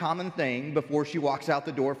not an uncommon thing before she walks out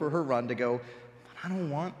the door for her run to go, but I don't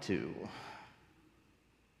want to.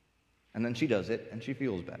 And then she does it, and she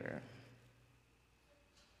feels better.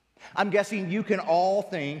 I'm guessing you can all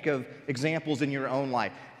think of examples in your own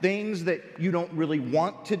life. Things that you don't really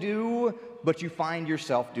want to do, but you find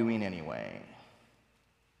yourself doing anyway.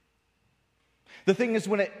 The thing is,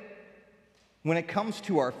 when it comes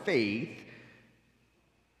to our faith,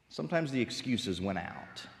 sometimes the excuses win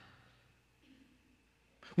out.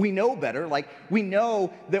 We know better, like we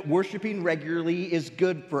know that worshiping regularly is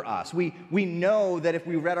good for us. We know that if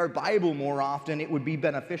we read our Bible more often, it would be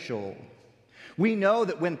beneficial. We know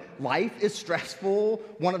that when life is stressful,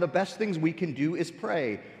 one of the best things we can do is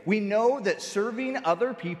pray. We know that serving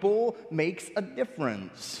other people makes a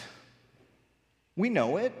difference. We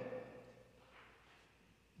know it,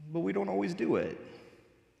 but we don't always do it.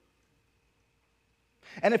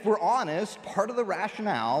 And if we're honest, part of the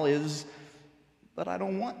rationale is, but I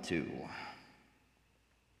don't want to.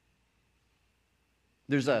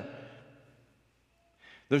 There's a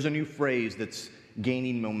new phrase that's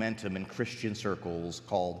gaining momentum in Christian circles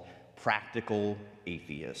called practical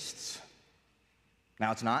atheists.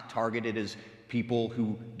 Now, it's not targeted as people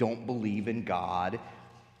who don't believe in God.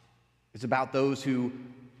 It's about those who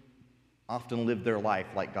often live their life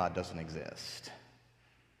like God doesn't exist.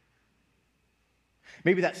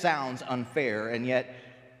 Maybe that sounds unfair, and yet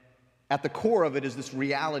at the core of it is this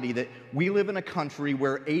reality that we live in a country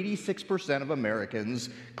where 86% of Americans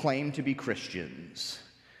claim to be Christians,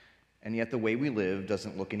 and yet the way we live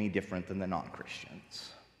doesn't look any different than the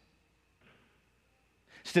non-Christians.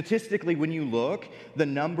 Statistically, when you look, the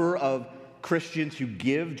number of Christians who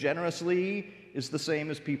give generously is the same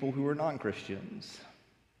as people who are non-Christians.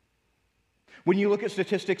 When you look at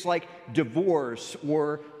statistics like divorce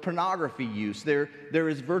or pornography use, there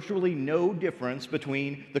is virtually no difference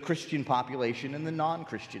between the Christian population and the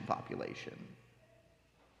non-Christian population.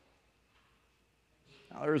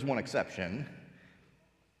 Now, there is one exception.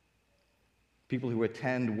 People who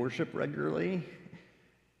attend worship regularly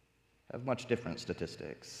have much different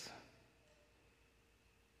statistics.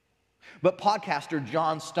 But podcaster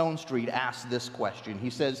John Stonestreet asks this question. He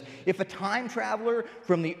says, if a time traveler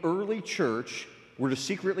from the early church were to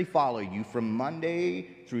secretly follow you from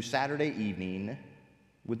Monday through Saturday evening,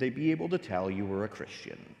 would they be able to tell you were a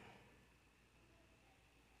Christian?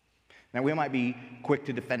 Now, we might be quick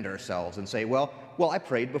to defend ourselves and say, well, I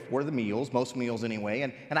prayed before the meals, most meals anyway,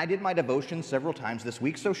 and I did my devotion several times this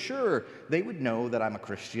week, so sure, they would know that I'm a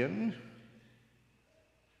Christian.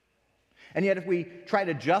 And yet if we try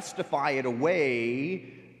to justify it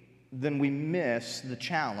away, then we miss the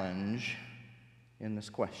challenge in this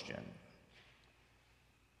question.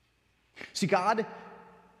 See, God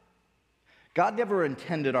never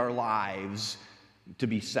intended our lives to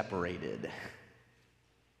be separated.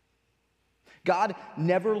 God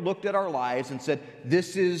never looked at our lives and said,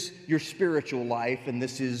 this is your spiritual life and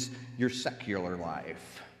this is your secular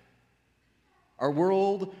life. Our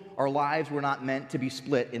world, our lives were not meant to be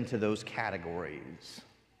split into those categories.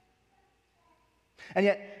 And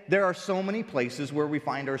yet, there are so many places where we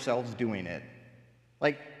find ourselves doing it.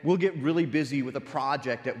 Like, we'll get really busy with a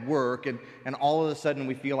project at work, and all of a sudden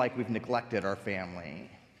we feel like we've neglected our family.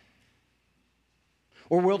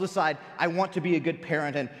 Or we'll decide, I want to be a good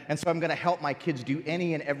parent, and so I'm going to help my kids do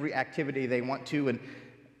any and every activity they want to,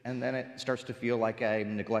 and then it starts to feel like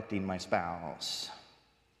I'm neglecting my spouse.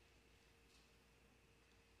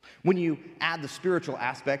 When you add the spiritual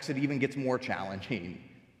aspects, it even gets more challenging.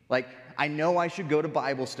 Like, I know I should go to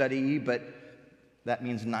Bible study, but that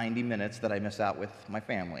means 90 minutes that I miss out with my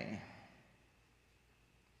family.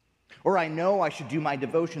 Or I know I should do my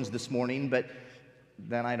devotions this morning, but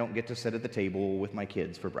then I don't get to sit at the table with my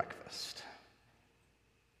kids for breakfast.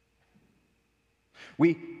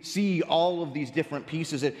 We see all of these different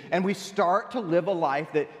pieces, and we start to live a life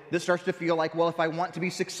that starts to feel like, well, if I want to be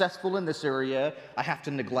successful in this area, I have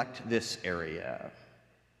to neglect this area.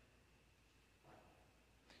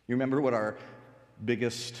 You remember what our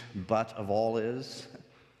biggest but of all is?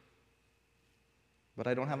 But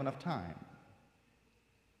I don't have enough time.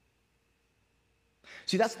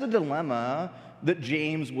 See, that's the dilemma that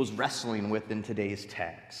James was wrestling with in today's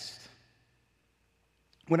text.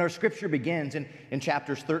 When our scripture begins in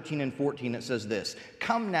chapters 13 and 14, it says this: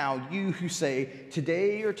 "Come now, you who say,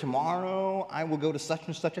 today or tomorrow I will go to such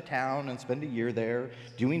and such a town and spend a year there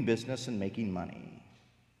doing business and making money.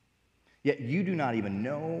 Yet you do not even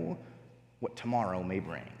know what tomorrow may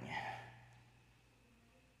bring."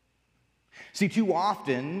 See, too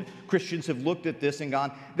often Christians have looked at this and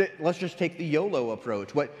gone, let's just take the YOLO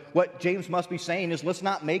approach. What James must be saying is, let's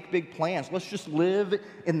not make big plans. Let's just live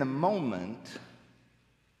in the moment.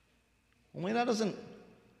 Only that doesn't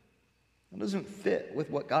fit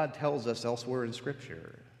with what God tells us elsewhere in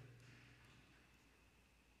Scripture.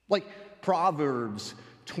 Like Proverbs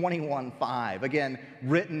 21:5, again,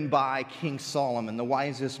 written by King Solomon, the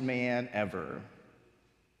wisest man ever.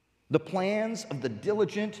 "The plans of the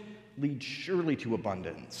diligent lead surely to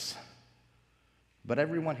abundance, but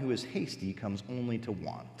everyone who is hasty comes only to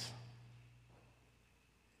want."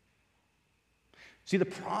 See, the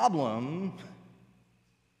problem,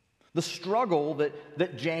 the struggle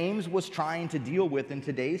that James was trying to deal with in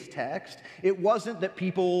today's text, it wasn't that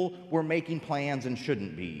people were making plans and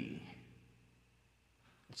shouldn't be.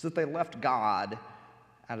 It's that they left God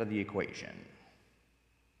out of the equation.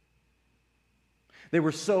 They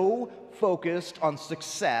were so focused on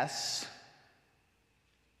success,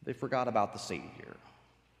 they forgot about the Savior.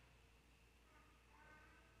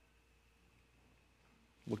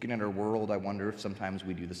 Looking at our world, I wonder if sometimes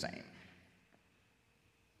we do the same.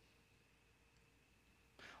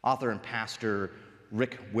 Author and pastor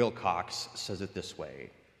Rick Wilcox says it this way: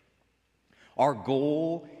 "Our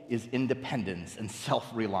goal is independence and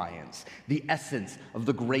self-reliance, the essence of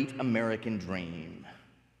the great American dream.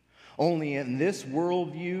 Only in this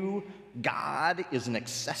worldview, God is an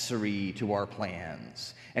accessory to our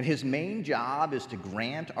plans, and his main job is to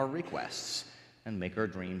grant our requests and make our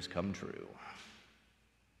dreams come true."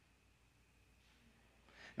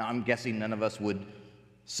 Now, I'm guessing none of us would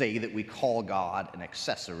say that we call God an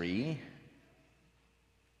accessory,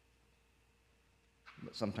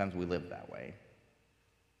 but sometimes we live that way.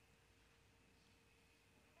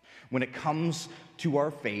 When it comes to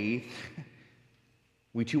our faith,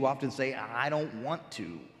 we too often say, "I don't want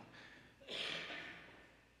to,"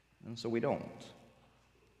 and so we don't.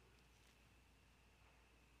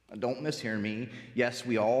 Don't mishear me. Yes,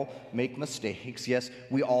 we all make mistakes. Yes,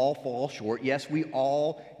 we all fall short. Yes, we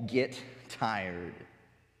all get tired.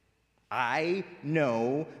 I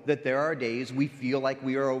know that there are days we feel like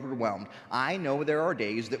we are overwhelmed. I know there are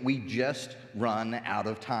days that we just run out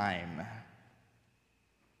of time.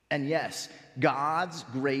 And yes, God's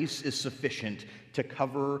grace is sufficient to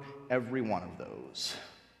cover every one of those.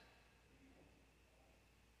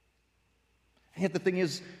 And yet the thing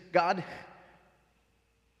is, God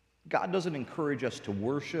doesn't encourage us to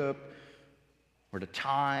worship or to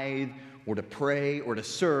tithe or to pray or to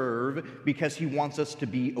serve because he wants us to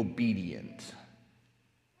be obedient.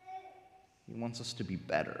 He wants us to be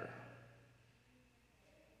better.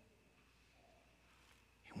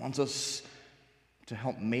 He wants us to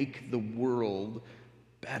help make the world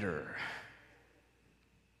better.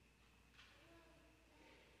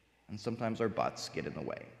 And sometimes our butts get in the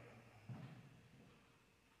way.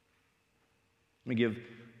 Let me give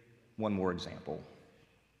one more example.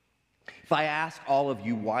 If I ask all of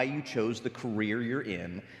you why you chose the career you're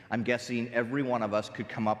in, I'm guessing every one of us could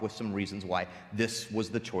come up with some reasons why this was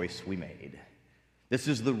the choice we made. This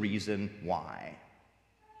is the reason why.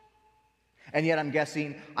 And yet I'm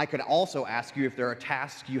guessing I could also ask you if there are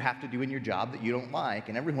tasks you have to do in your job that you don't like,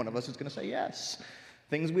 and every one of us is going to say yes,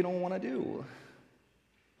 things we don't want to do.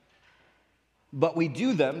 But we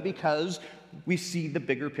do them because we see the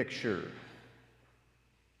bigger picture,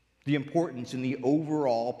 the importance in the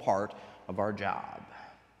overall part of our job.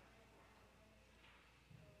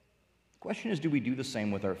 The question is, do we do the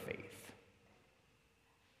same with our faith?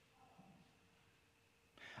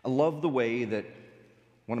 I love the way that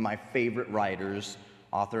one of my favorite writers,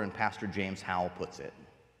 author and pastor James Howell, puts it.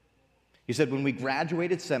 He said, "When we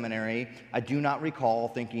graduated seminary, I do not recall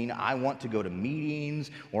thinking I want to go to meetings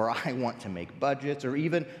or I want to make budgets or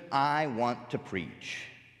even I want to preach.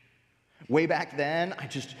 Way back then, I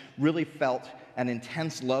just really felt an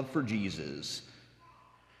intense love for Jesus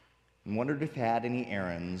and wondered if he had any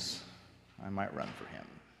errands I might run for him."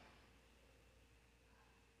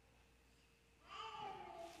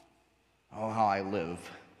 Oh, how I live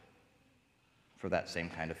for that same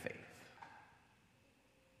kind of faith.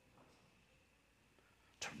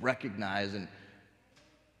 To recognize and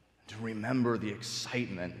to remember the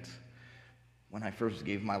excitement when I first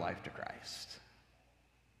gave my life to Christ.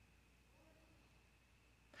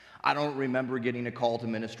 I don't remember getting a call to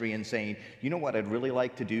ministry and saying, you know what I'd really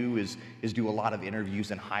like to do is do a lot of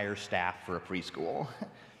interviews and hire staff for a preschool.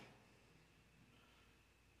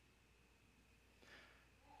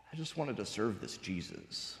 I just wanted to serve this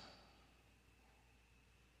Jesus,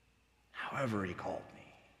 however he called me.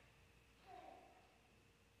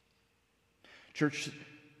 Church,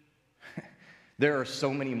 there are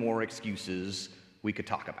so many more excuses we could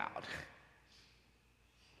talk about.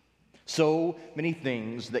 So many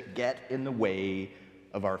things that get in the way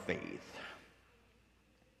of our faith.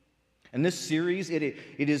 And this series, it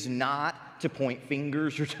is not to point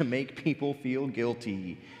fingers or to make people feel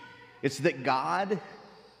guilty. It's that God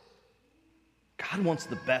wants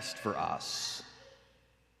the best for us.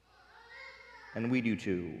 And we do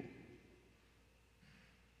too.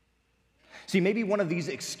 See, maybe one of these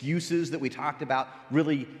excuses that we talked about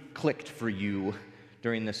really clicked for you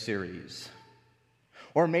during this series.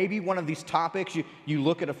 Or maybe one of these topics, you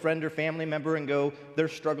look at a friend or family member and go, they're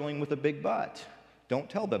struggling with a big butt. Don't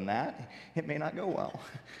tell them that. It may not go well.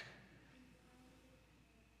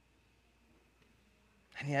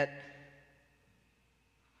 And yet,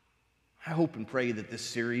 I hope and pray that this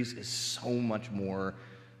series is so much more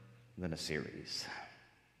than a series.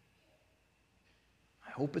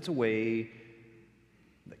 I hope it's a way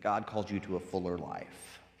that God calls you to a fuller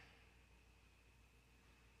life.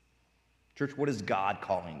 Church, what is God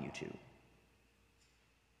calling you to?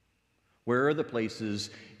 Where are the places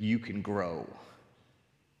you can grow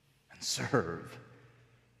and serve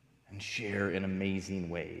and share in amazing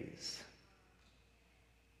ways?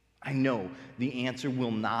 I know the answer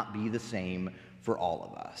will not be the same for all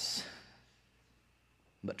of us.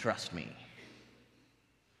 But trust me,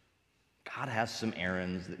 God has some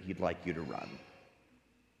errands that he'd like you to run.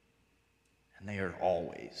 And they are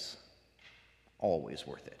always, always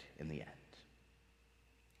worth it in the end.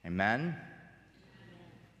 Amen?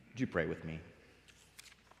 Would you pray with me?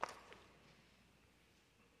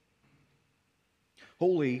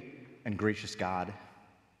 Holy and gracious God,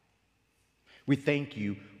 we thank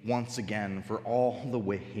you once again for all the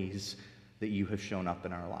ways that you have shown up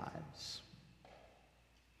in our lives.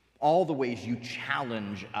 All the ways you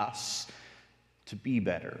challenge us to be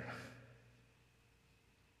better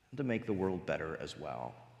and to make the world better as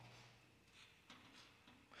well.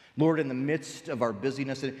 Lord, in the midst of our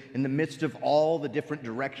busyness, in the midst of all the different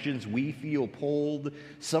directions we feel pulled,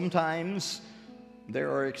 sometimes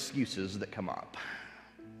there are excuses that come up.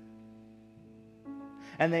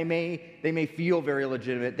 And they may feel very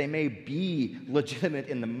legitimate. They may be legitimate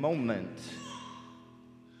in the moment.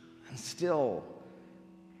 And still,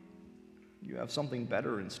 you have something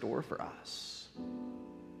better in store for us.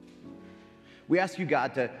 We ask you,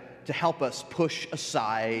 God, to help us push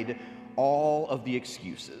aside all of the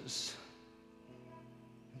excuses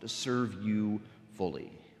to serve you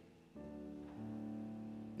fully.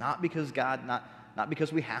 Not because, God, not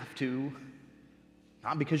because we have to,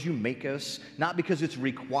 not because you make us, not because it's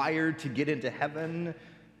required to get into heaven,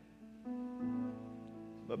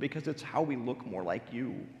 but because it's how we look more like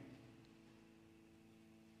you.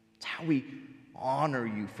 It's how we honor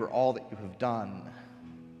you for all that you have done.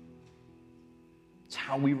 It's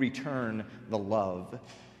how we return the love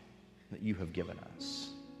that you have given us.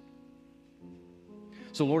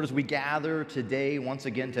 So, Lord, as we gather today once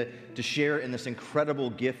again to share in this incredible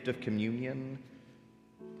gift of communion,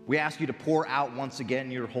 we ask you to pour out once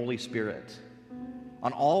again your Holy Spirit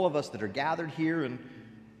on all of us that are gathered here and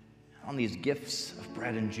on these gifts of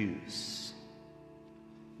bread and juice,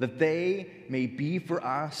 that they may be for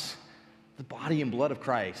us the body and blood of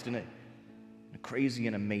Christ in a crazy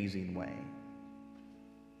and amazing way.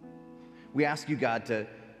 We ask you, God, to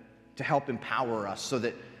help empower us so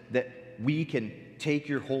that we can take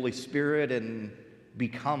your Holy Spirit and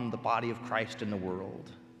become the body of Christ in the world,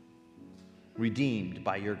 redeemed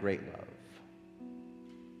by your great love.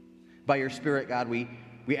 By your Spirit, God, we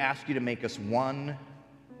ask you to make us one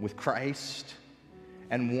with Christ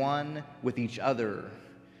and one with each other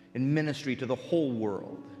in ministry to the whole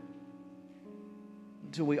world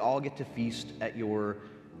until we all get to feast at your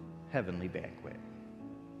heavenly banquet.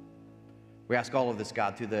 We ask all of this,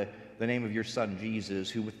 God, through the name of your Son, Jesus,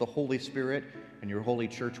 who with the Holy Spirit and your holy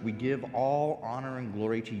church, we give all honor and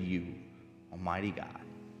glory to you, Almighty God.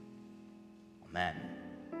 Amen.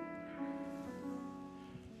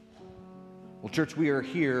 Well, church, we are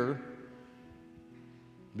here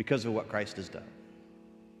because of what Christ has done.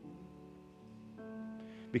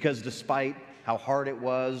 Because despite how hard it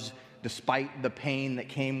was, despite the pain that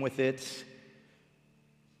came with it,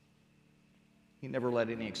 He never let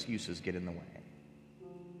any excuses get in the way.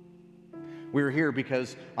 We are here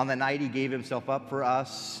because on the night he gave himself up for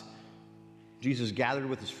us, Jesus gathered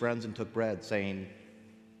with his friends and took bread, saying,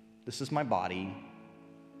 "This is my body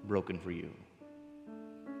broken for you.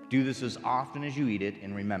 Do this as often as you eat it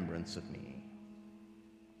in remembrance of me."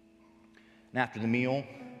 And after the meal,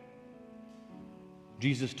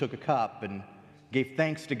 Jesus took a cup and gave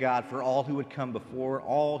thanks to God for all who would come before,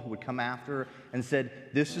 all who would come after, and said,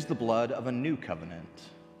 "This is the blood of a new covenant,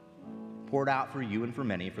 poured out for you and for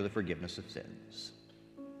many for the forgiveness of sins.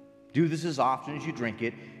 Do this as often as you drink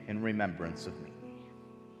it in remembrance of me."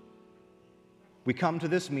 We come to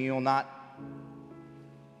this meal not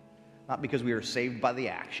because we are saved by the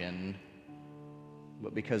action,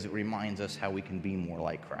 but because it reminds us how we can be more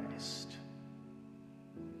like Christ.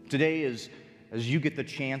 Today, as you get the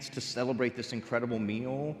chance to celebrate this incredible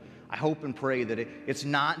meal, I hope and pray that it's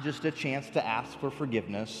not just a chance to ask for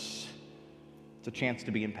forgiveness, it's a chance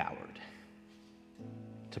to be empowered,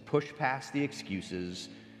 to push past the excuses,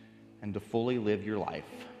 and to fully live your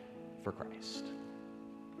life for Christ.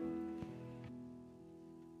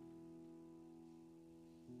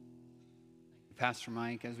 Pastor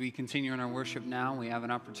Mike, as we continue in our worship now, we have an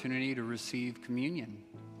opportunity to receive communion.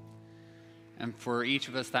 And for each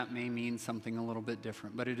of us, that may mean something a little bit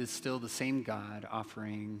different, but it is still the same God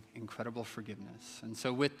offering incredible forgiveness. And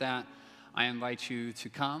so with that, I invite you to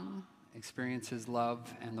come, experience his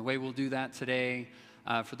love. And the way we'll do that today,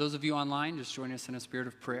 for those of you online, just join us in a spirit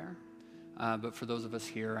of prayer. But for those of us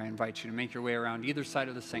here, I invite you to make your way around either side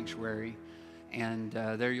of the sanctuary. And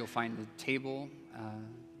there you'll find a table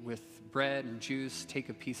with bread and juice. Take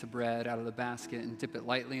a piece of bread out of the basket and dip it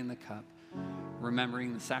lightly in the cup,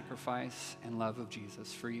 remembering the sacrifice and love of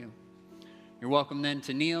Jesus for you. You're welcome then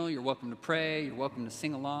to kneel. You're welcome to pray. You're welcome to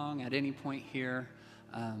sing along at any point here.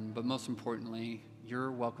 But most importantly,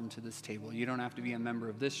 you're welcome to this table. You don't have to be a member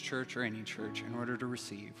of this church or any church in order to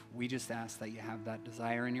receive. We just ask that you have that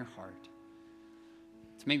desire in your heart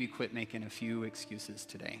to maybe quit making a few excuses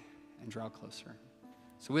today and draw closer.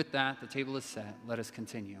 So with that, the table is set. Let us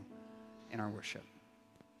continue in our worship.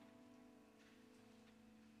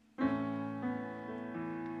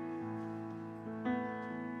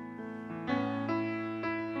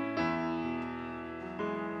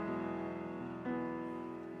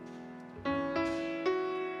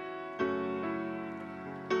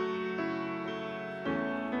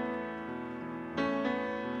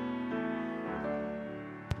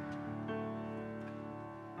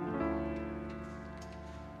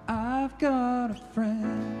 I've got a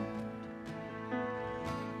friend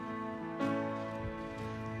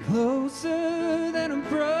closer than a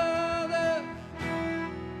brother.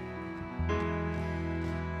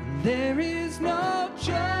 There is no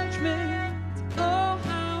judgment. Oh,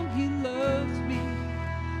 how he loves me.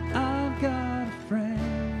 I've got a friend,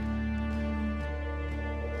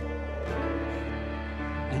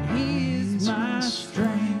 and he is my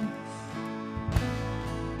strength.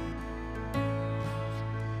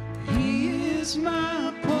 He is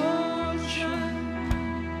my portion.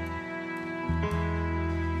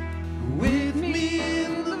 With me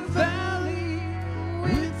in the valley,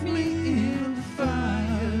 with me in the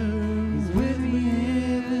fire, with me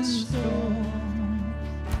in the storm.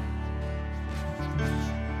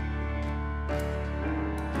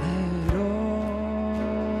 Let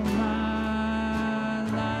all my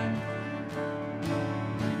life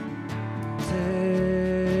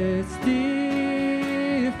testify,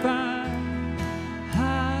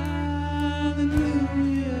 hallelujah.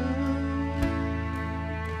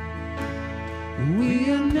 We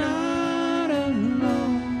are not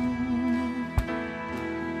alone.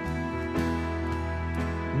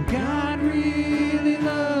 God really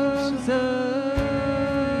loves us.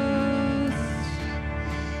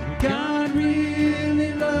 God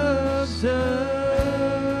really loves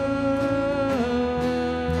us.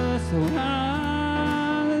 Oh,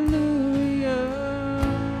 hallelujah.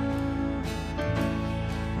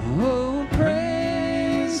 Oh,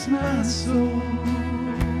 praise my soul.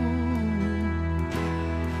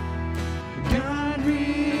 God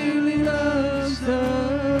really loves us.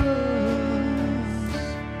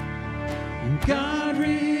 God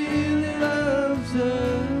really loves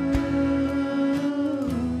us.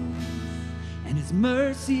 And his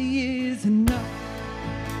mercy is enough.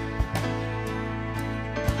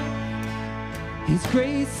 His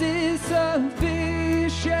grace is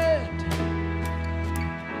sufficient.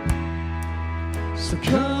 So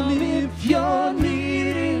come if you're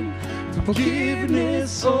needing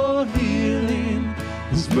forgiveness or healing.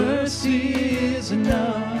 His mercy is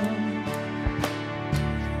enough.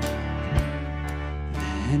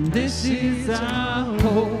 And this is our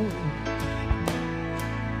hope.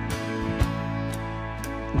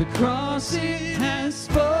 The cross it has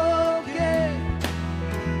spoken.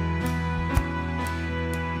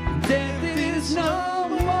 Death is no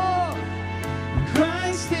more.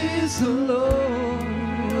 Christ is the Lord.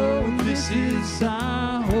 Oh, this is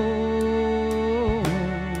our hope.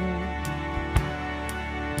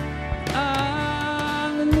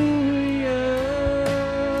 Hallelujah.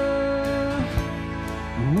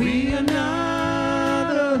 We are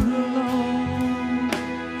not alone.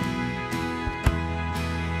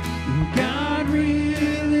 God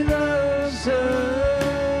really loves us.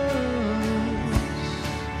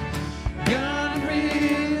 God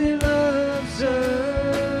really loves us.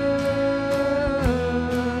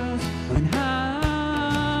 And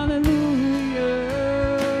hallelujah.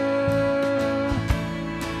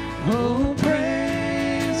 Oh,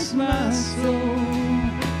 praise my soul.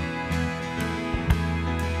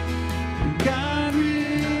 God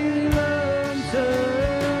really loves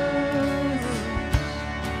us.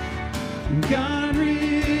 God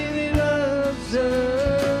really loves us.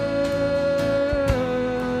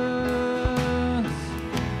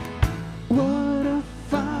 What a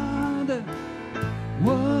father,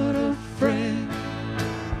 what a friend,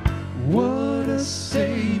 what a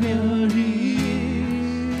savior he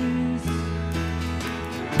is.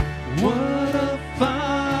 What a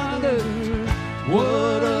father,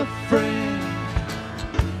 what a friend,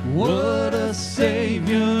 what a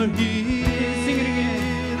savior he is.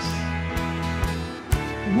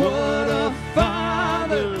 What a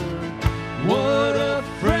father, what a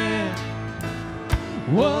friend,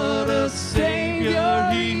 what a savior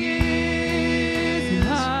he is.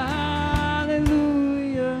 Hallelujah.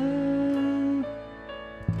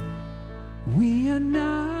 We are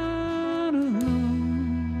not alone.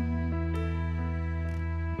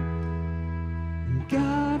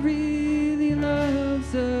 God really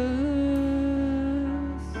loves us.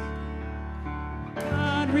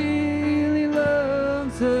 God really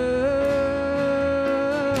loves us.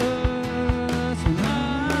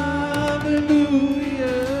 Hallelujah.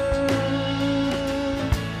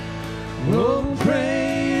 Oh,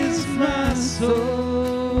 praise my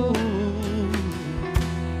soul.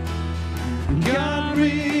 God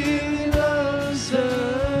really loves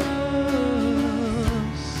us.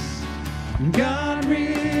 God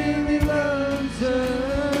really loves us.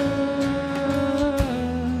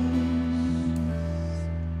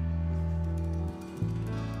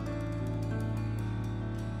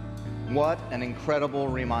 What an incredible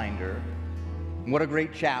reminder. What a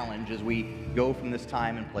great challenge as we go from this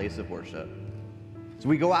time and place of worship. As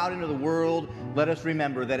we go out into the world, let us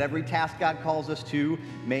remember that every task God calls us to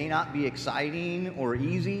may not be exciting or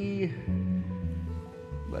easy,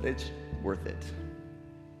 but it's worth it.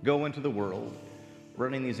 Go into the world,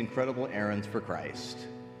 running these incredible errands for Christ,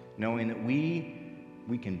 knowing that we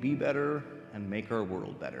can be better and make our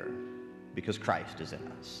world better because Christ is in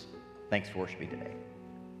us. Thanks for worshiping today.